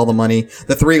steals all the money.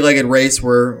 The 3-legged race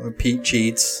where Pete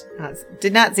cheats.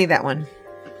 Did not see that one.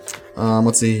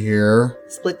 Let's see here.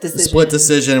 Split Decision. The Split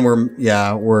Decision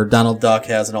where Donald Duck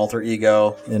has an alter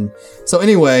ego. And so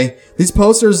anyway, these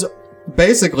posters,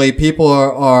 basically people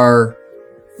are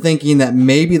thinking that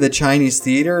maybe the Chinese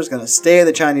Theater is going to stay at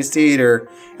the Chinese Theater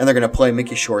and they're going to play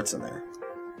Mickey shorts in there.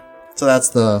 So that's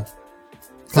the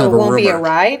kind of a rumor. So it won't be a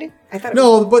ride? I thought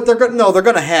but they're going to have,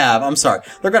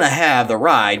 they're going to have the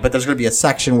ride, but there's going to be a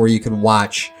section where you can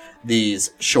watch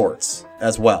these shorts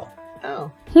as well.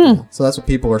 Oh. So that's what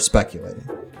people are speculating.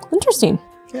 Interesting.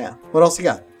 Yeah. What else you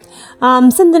got?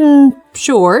 Something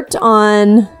short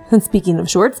speaking of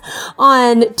shorts,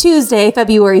 on Tuesday,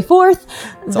 February 4th,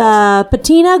 the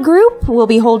Patina Group will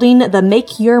be holding the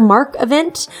Make Your Mark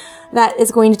event that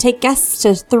is going to take guests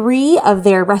to 3 of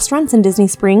their restaurants in Disney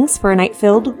Springs for a night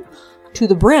filled to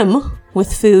the brim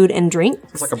with food and drink.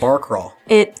 It's like a bar crawl.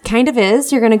 It kind of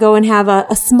is. You're going to go and have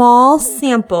a small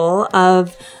sample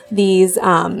of these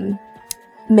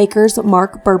Maker's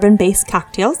Mark bourbon-based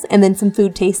cocktails, and then some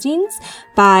food tastings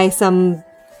by some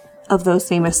of those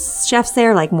famous chefs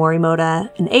there, like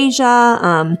Morimoto in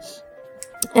Asia,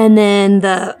 and then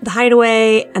the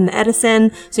Hideaway and the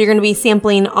Edison. So you're going to be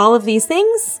sampling all of these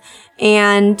things,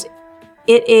 and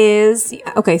it is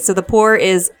okay. So the pour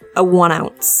is a 1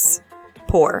 ounce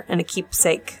pour in a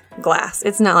keepsake glass.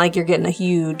 It's not like you're getting a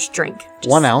huge drink.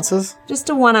 1 ounces? Just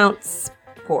a 1 ounce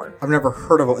 4. I've never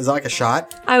heard of it. Is that like a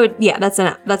shot? That's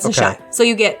a Okay. shot. So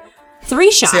you get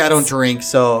 3 shots. See, I don't drink,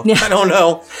 so I don't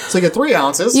know. So you get 3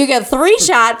 ounces. You get 3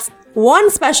 shots, 1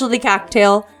 specialty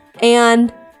cocktail,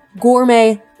 and a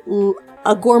gourmet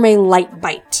light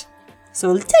bite.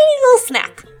 So a tiny little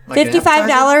snack. Like an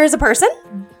 $55 a person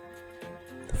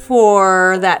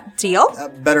for that deal.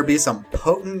 That better be some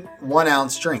potent 1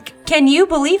 ounce drink. Can you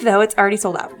believe, though, it's already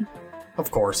sold out?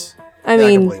 Of course. I I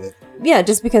mean, can believe it. yeah,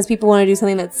 just because people want to do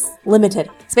something that's limited.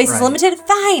 Space is Right. limited?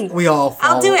 Fine. We all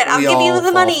fall, I'll do it. I'll we give you all the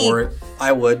fall money. For it.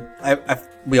 I would.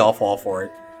 We all fall for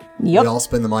it. Yep. We all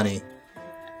spend the money.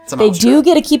 It's a They mousetrap. do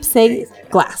get a keepsake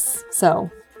glass.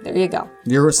 So there you go.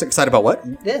 You're excited about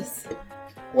what? This.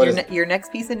 What is Your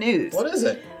next piece of news. What is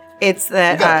it? It's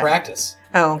that. You gotta practice.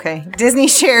 Oh, okay. Disney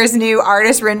shares new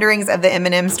artist renderings of the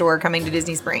M&M store coming to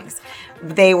Disney Springs.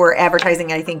 They were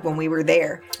advertising, I think, when we were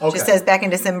there. Okay. Just says back in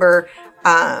December,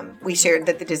 we shared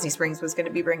that the Disney Springs was going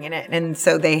to be bringing it, and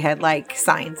so they had like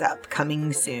signs up,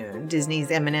 coming soon, Disney's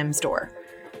M&M store.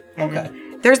 And Okay.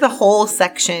 there's the whole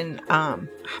section. I'm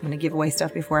going to give away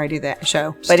stuff before I do that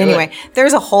show. But do anyway, it.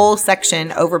 there's a whole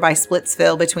section over by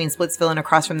Splitsville, between Splitsville and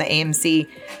across from the AMC,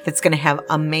 that's going to have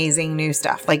amazing new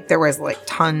stuff. Like there was like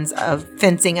tons of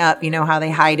fencing up, you know how they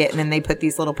hide it, and then they put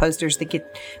these little posters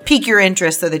that pique your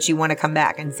interest so that you want to come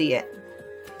back and see it.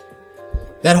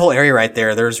 That whole area right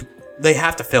there, they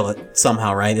have to fill it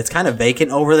somehow, right? It's kind of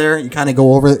vacant over there. You kind of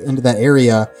go over into that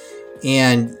area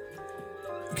and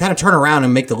you kind of turn around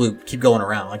and make the loop, keep going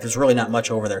around. Like there's really not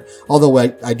much over there. Although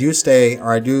I do stop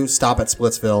at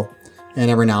Splitsville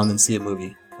and every now and then see a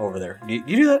movie over there. Do you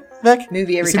do that, Vic?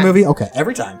 Movie every you see time. A movie? Okay,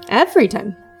 every time. Every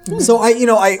time. So I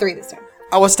 3 this time.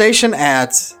 I was stationed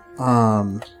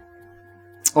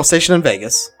in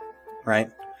Vegas,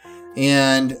 right?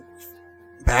 And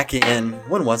back in,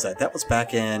 when was that? That was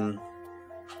back in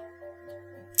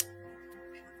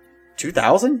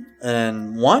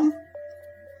 2001?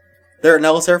 There at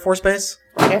Nellis Air Force Base?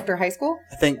 After high school?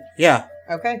 I think, yeah.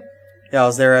 Okay. Yeah, I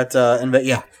was there at,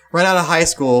 right out of high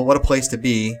school. What a place to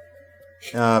be.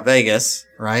 Vegas,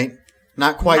 right?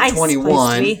 Not quite Nice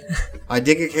 21. place to I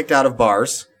did get kicked out of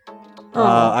bars.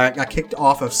 I got kicked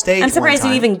off of stage. I'm surprised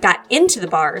one you time. even got into the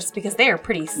bars because they are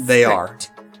pretty strict. They are.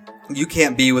 You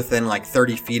can't be within like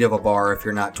 30 feet of a bar if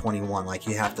you're not 21. Like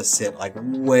you have to sit like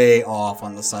way off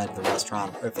on the side of the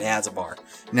restaurant if it has a bar.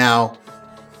 Now,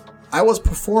 I was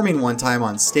performing one time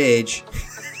on stage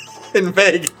in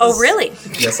Vegas. Oh, really?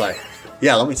 Yes,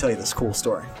 yeah, let me tell you this cool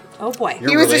story. Oh, boy. You're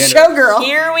He was really a into it. showgirl.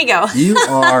 Here we go. You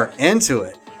are into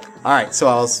it. All right,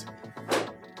 so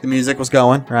the music was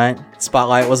going, right?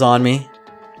 Spotlight was on me,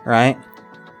 right?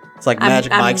 It's like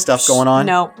Magic Mike stuff going on.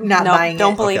 No, Not buying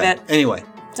don't it. believe Okay. it. Anyway,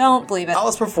 Don't believe it. I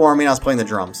was performing. I was playing the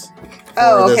drums.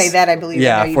 Oh, for okay, this- that I believe.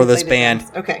 Yeah, I know you for do this play the band.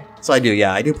 drums. Okay. So I do,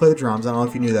 yeah. I do play the drums. I don't know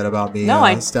if you knew that about me, No,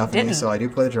 I Stephanie. didn't. So I do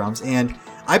play the drums. And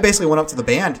I basically went up to the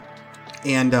band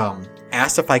and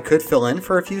asked if I could fill in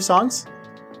for a few songs.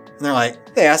 And they're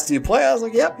like, they asked, do you play? I was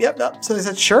like, yep. So they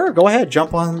said, sure, go ahead.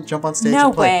 Jump on stage No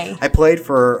and play. way. I played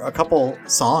for a couple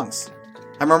songs.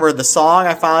 I remember the song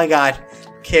I finally got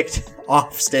kicked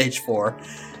off stage for.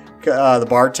 The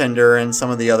bartender and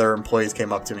some of the other employees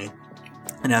came up to me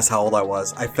and asked how old I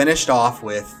was. I finished off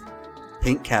with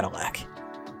Pink Cadillac.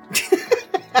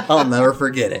 I'll never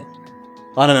forget it.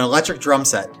 On an electric drum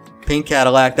set. Pink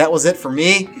Cadillac. That was it for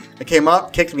me. I came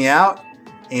up, kicked me out,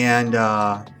 and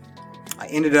I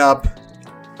ended up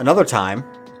another time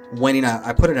winning.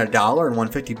 I put in $1 and won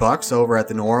 $50 over at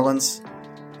the New Orleans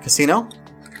casino.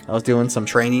 I was doing some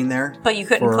training there. But you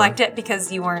couldn't for- collect it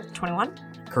because you weren't 21?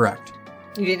 Correct.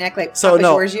 You didn't act like So, Papa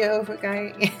no. Giorgio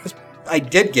guy. I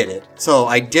did get it. So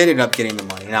I did end up getting the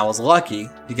money, and I was lucky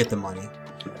to get the money.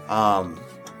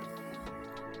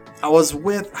 I was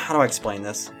with, how do I explain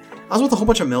this? I was with a whole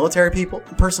bunch of military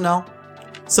personnel.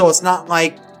 So it's not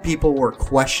like people were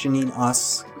questioning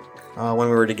us when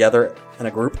we were together in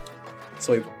a group.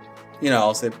 So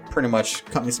so they pretty much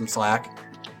cut me some slack.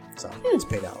 So it's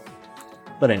paid out.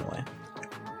 But anyway,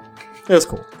 it was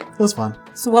cool. It was fun.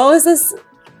 So what was this?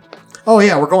 Oh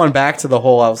yeah, we're going back to the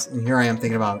whole. Here I am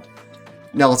thinking about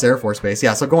Nellis Air Force Base.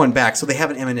 Yeah, so going back, so they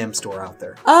have an M&M store out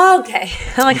there. Okay.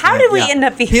 I'm like, how did we Yeah. end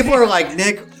up here? People are like,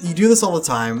 Nick, you do this all the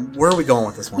time. Where are we going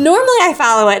with this one? Normally I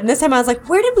follow it, and this time I was like,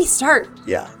 where did we start?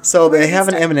 Yeah, so they have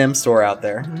an M&M store out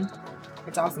there,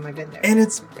 It's awesome. I've been there. and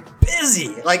it's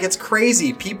busy. Like it's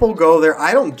crazy. People go there.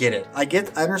 I don't get it. I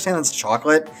understand it's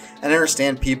chocolate, and I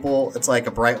understand people. It's like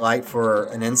a bright light for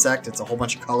an insect. It's a whole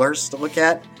bunch of colors to look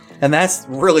at, and that's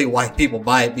really why people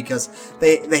buy it, because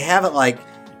they have it like.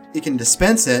 You can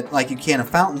dispense it like you can a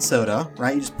fountain soda,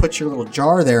 right? You just put your little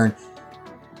jar there and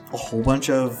a whole bunch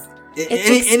of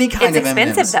Any kind it's of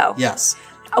expensive, M&Ms. though. Yes.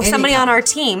 Oh, Any somebody kind. on our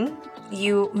team,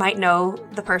 you might know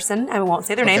the person. I won't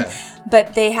say their name, Okay.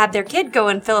 but they had their kid go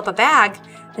and fill up a bag,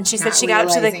 and she said Not she got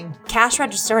up to the realizing. cash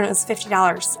register and it was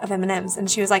 $50 of M&Ms, and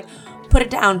she was like, "Put it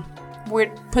down.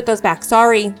 Put those back.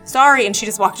 Sorry." And she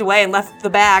just walked away and left the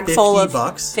bag full of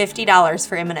 $50? $50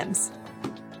 for M&Ms.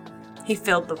 He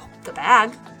filled the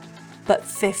bag, but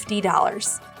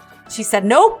 $50. She said,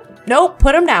 "Nope,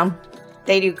 put them down."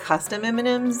 They do custom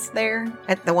M&Ms there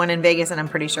at the one in Vegas, and I'm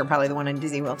pretty sure probably the one in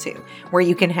Disney World too, where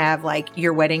you can have like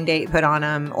your wedding date put on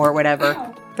them or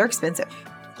whatever. They're expensive.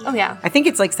 Oh yeah, I think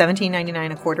it's like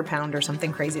 $17.99 a quarter pound or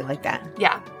something crazy like that.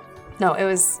 yeah. No, it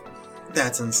was.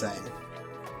 That's insane.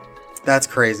 That's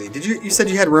crazy. You said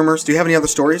you had rumors? Do you have any other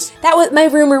stories? That was my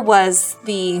rumor was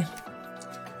the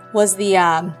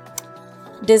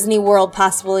Disney World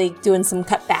possibly doing some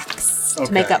cutbacks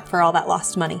to make Okay. up for all that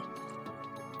lost money.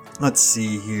 Let's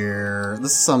see here.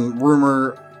 This is some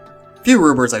few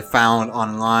rumors I found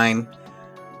online.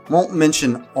 Won't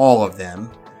mention all of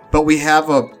them, but we have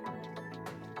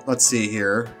let's see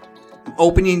here,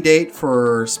 opening date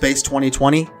for Space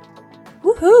 2020.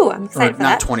 Woohoo! I'm Or excited for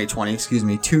not that. 2020, excuse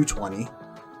me, 220.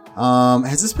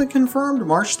 Has this been confirmed?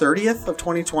 March 30th of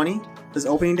 2020 is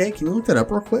opening date. Can you look that up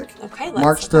real quick? Okay, let's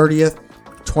March 30th,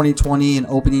 2020, an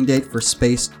opening date for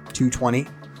Space 220.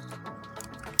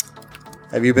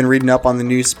 Have you been reading up on the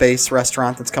new space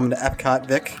restaurant that's coming to Epcot,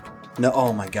 Vic? No.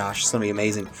 Oh my gosh, it's gonna be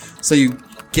amazing. So you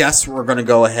guess we're gonna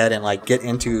go ahead and like get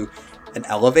into an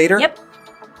elevator? Yep.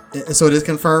 So it is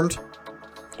confirmed.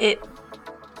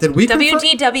 Did we confirm?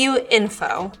 WDW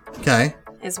info Okay.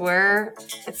 is where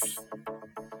it's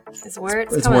It's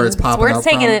coming. where it's popping where up it's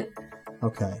taking from? it.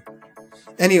 Okay.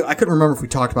 Anyway, I couldn't remember if we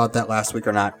talked about that last week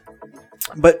or not.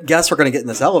 But guess we're going to get in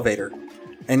this elevator,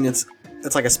 and it's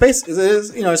like a space. It is,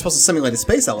 it's supposed to simulate a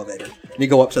space elevator. And you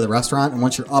go up to the restaurant, and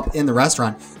once you're up in the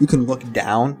restaurant, you can look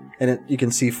down, and you can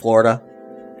see Florida,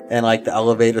 and like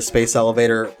the space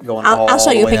elevator going all I'll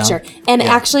show you the a way picture. down. And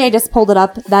Yeah. actually, I just pulled it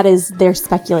up. That is their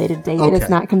speculated date. It Okay. is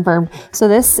not confirmed. So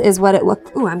this is what it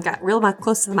looked. Ooh, I'm got real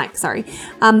close to the mic. Sorry.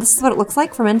 This is what it looks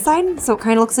like from inside. So it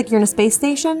kind of looks like you're in a space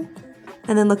station,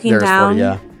 and then looking There's down.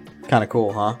 Florida, yeah. Kind of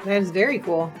cool, huh? That is very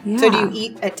cool. Yeah. So do you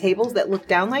eat at tables that look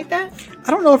down like that?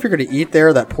 I don't know if you're going to eat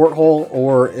there, that porthole,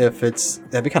 or if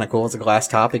that'd be kind of cool. It's a glass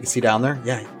top. You can see down there.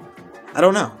 Yeah. I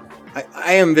don't know.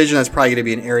 I envision that's probably going to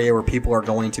be an area where people are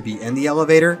going to be in the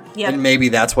elevator. Yep. And maybe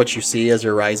that's what you see as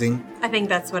you're rising. I think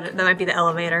that might be the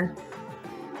elevator.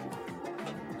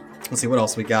 Let's see what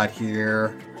else we got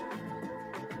here.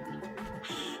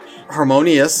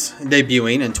 Harmonious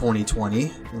debuting in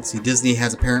 2020. Let's see. Disney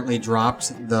has apparently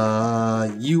dropped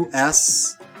the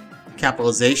U.S.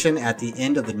 capitalization at the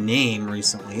end of the name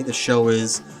recently. The show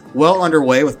is well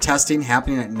underway with testing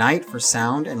happening at night for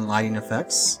sound and lighting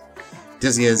effects.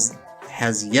 Disney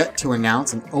has yet to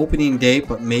announce an opening date,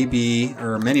 but many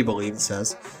believe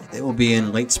it will be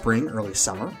in late spring, early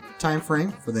summer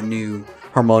timeframe for the new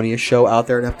Harmonious show out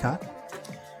there at Epcot.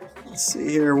 Let's see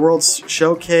here, World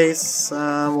Showcase.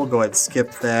 We'll go ahead and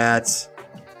skip that.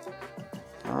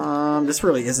 This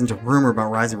really isn't a rumor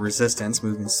about Rise of Resistance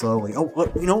moving slowly. Oh,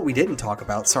 you know what we didn't talk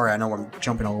about? Sorry, I know I'm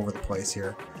jumping all over the place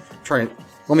here. Let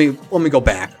me go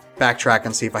backtrack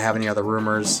and see if I have any other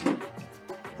rumors.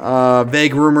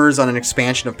 Vague rumors on an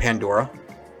expansion of Pandora.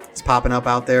 It's popping up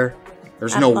out there.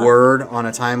 There's no word on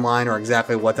a timeline or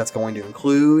exactly what that's going to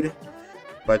include.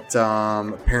 But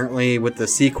apparently with the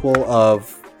sequel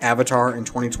of Avatar in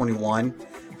 2021,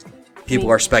 people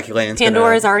are speculating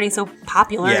Pandora is already so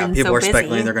popular. Yeah, and people so are busy.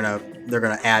 speculating they're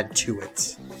gonna add to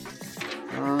it.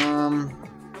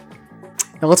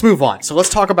 Now let's move on. So let's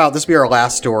talk about this. Will be our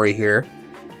last story here,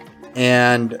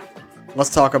 and let's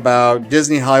talk about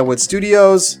Disney Hollywood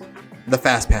Studios, the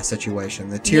FastPass situation,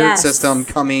 the tiered Yes. system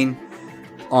coming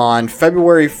on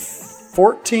February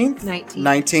 14th,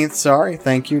 19th. Sorry,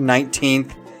 thank you,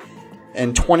 19th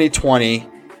in 2020.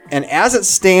 And as it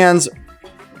stands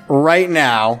right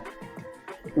now,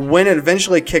 when it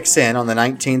eventually kicks in on the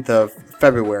 19th of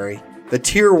February, the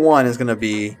tier 1 is going to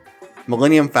be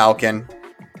Millennium Falcon,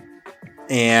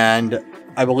 and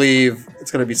I believe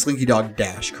it's going to be Slinky Dog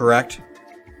Dash, correct?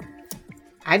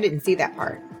 I didn't see that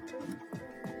part.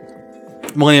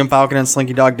 Millennium Falcon and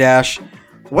Slinky Dog Dash.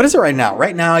 What is it right now?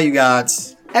 Right now you got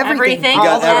Everything. you got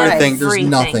All of everything. There's everything.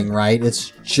 nothing, right?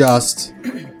 It's just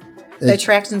The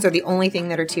attractions are the only thing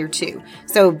that are tier 2.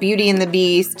 So Beauty and the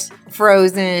Beast,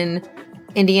 Frozen,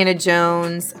 Indiana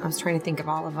Jones. I was trying to think of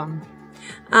all of them.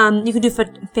 You can do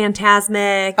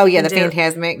Fantasmic. Oh you yeah, the can do-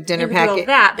 Fantasmic dinner you can do all packet.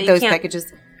 that, but you those can't-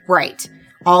 packages, right?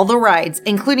 All the rides,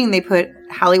 including they put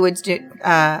Hollywood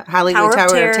Tower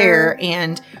of Terror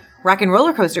and Rock and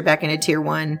Roller Coaster back into tier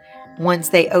 1 once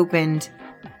they opened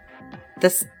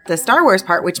the Star Wars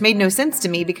part, which made no sense to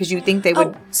me because you'd think they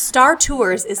would. Star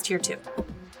Tours is tier 2.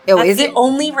 Oh, That's is the it?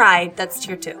 only ride that's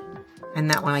tier 2. And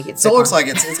that one I get. So it looks like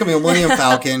it's going to be a Millennium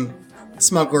Falcon,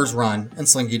 Smuggler's Run, and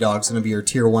Slinky Dog's going to be your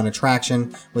tier 1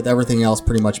 attraction, with everything else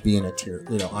pretty much being a tier,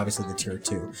 obviously the tier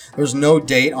 2. There's no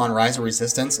date on Rise of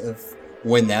Resistance of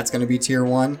when that's going to be tier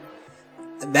 1.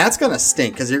 That's going to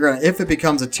stink because if it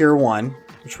becomes a tier 1,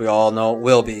 which we all know it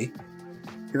will be,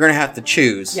 you're going to have to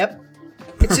choose. Yep.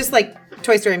 It's just like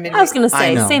Toy Story Midway. I was going to I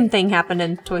say, know. same thing happened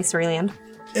in Toy Story Land.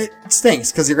 It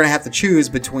stinks because you're going to have to choose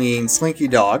between Slinky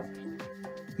Dog,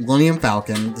 Millennium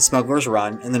Falcon, the Smuggler's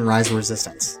Run, and then Rise of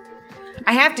Resistance.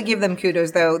 I have to give them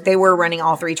kudos, though. They were running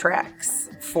all 3 tracks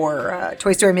for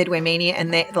Toy Story Midway Mania,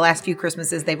 and the last few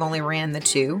Christmases, they've only ran the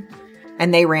 2,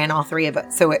 and they ran all 3 of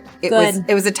it. So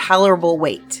it was a tolerable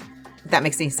wait, if that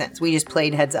makes any sense. We just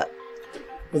played heads up.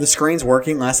 With the screens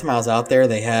working, last time I was out there,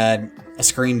 they had a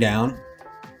screen down,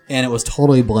 and it was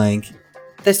totally blank.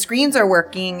 The screens are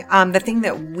working. The thing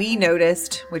that we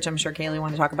noticed, which I'm sure Kaylee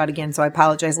wanted to talk about again, so I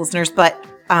apologize, listeners, but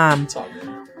It's all good.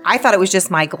 I thought it was just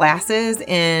my glasses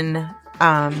in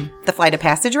the Flight of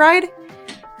Passage ride,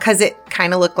 because it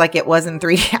kind of looked like it was in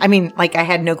 3D. I mean, like I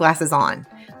had no glasses on.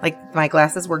 Like my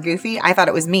glasses were goofy. I thought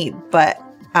it was me, but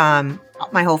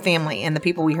my whole family and the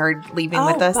people we heard leaving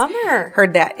with us bummer.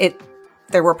 heard that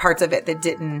there were parts of it that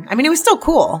didn't. I mean, it was still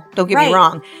cool. Don't get Right. me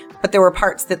wrong, but there were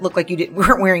parts that looked like you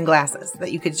weren't wearing glasses,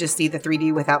 that you could just see the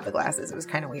 3D without the glasses. It was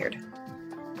kind of weird.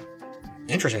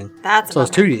 Interesting. That's So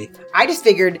it's bummer. 2D. I just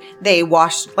figured they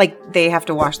have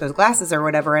to wash those glasses or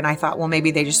whatever, and I thought, well,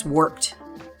 maybe they just worked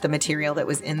the material that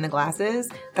was in the glasses.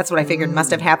 That's what I figured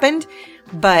must have happened.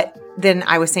 But then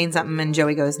I was saying something, and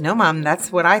Joey goes, "No, Mom,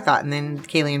 that's what I thought." And then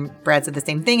Kaylee and Brad said the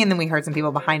same thing, and then we heard some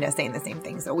people behind us saying the same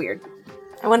thing. So weird.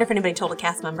 I wonder if anybody told a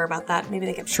cast member about that. Maybe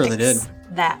they could Sure they fix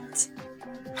did. that.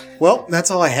 Well,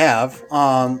 that's all I have.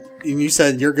 And you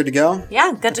said you're good to go?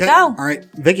 Yeah, good to Okay. go. All right.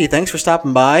 Vicky, thanks for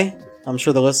stopping by. I'm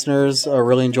sure the listeners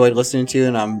really enjoyed listening to you,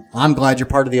 and I'm glad you're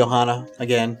part of the Ohana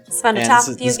again. It's fun to And talk this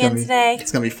with you is gonna again be- today.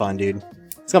 It's going to be fun, dude.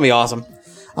 It's going to be awesome.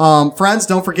 Friends,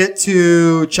 don't forget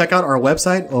to check out our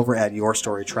website over at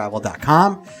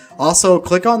yourstorytravel.com. Also,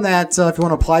 click on that if you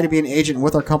want to apply to be an agent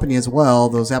with our company as well.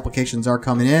 Those applications are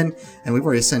coming in, and we've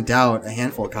already sent out a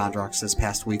handful of contracts this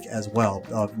past week as well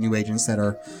of new agents that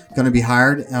are going to be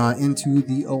hired into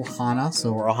the Ohana.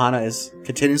 So our Ohana is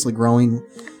continuously growing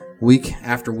week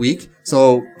after week.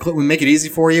 So we make it easy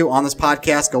for you on this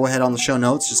podcast. Go ahead on the show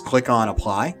notes, just click on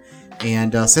apply,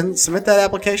 and submit that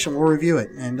application. We'll review it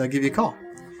and give you a call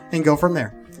and go from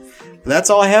there. But that's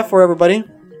all I have for everybody.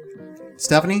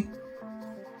 Stephanie,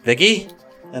 Vicky,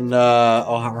 and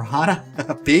Ohana.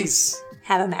 Peace.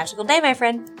 Have a magical day, my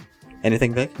friend.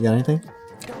 Anything, Vic? You got anything?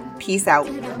 Peace out.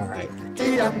 All right.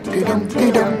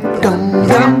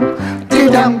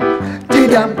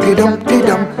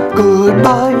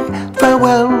 Goodbye,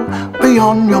 farewell, be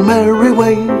on your merry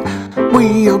way.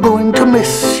 We are going to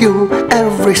miss you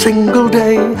every single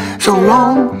day. So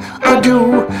long,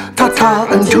 adieu, ta-ta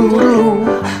and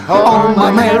toodaloo. On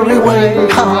my merry way,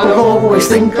 I'll always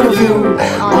think of you.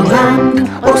 On land,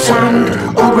 or sand,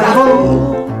 or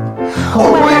gravel,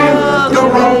 or where the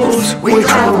roads we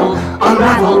travel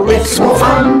unravel. It's more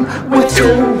fun with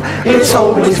two. It's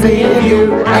always me and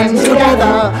you, and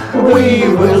together we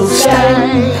will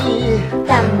stay.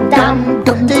 Dum dum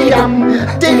dum dee dum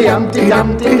dee dum dee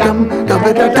dum dee dum dum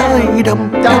da da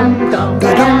dum dum dum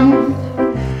da dum.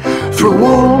 Through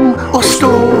warm or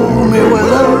stormy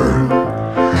weather,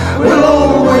 we'll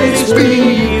always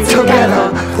be together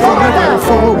forever.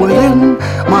 For within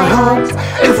my heart,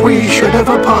 if we should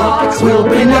ever part, we'll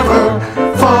be never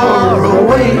far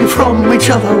away from each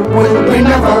other. We'll be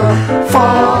never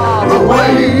far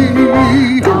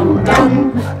away. Dum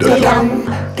dum da dum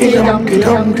dee dum dee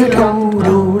dum dee dum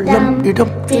dum dee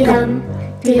dum dee dum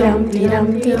dee dum dee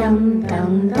dum dee dum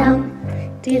dum dum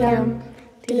dee dum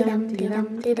dee dum dee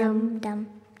dum dee dum dum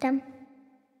dum.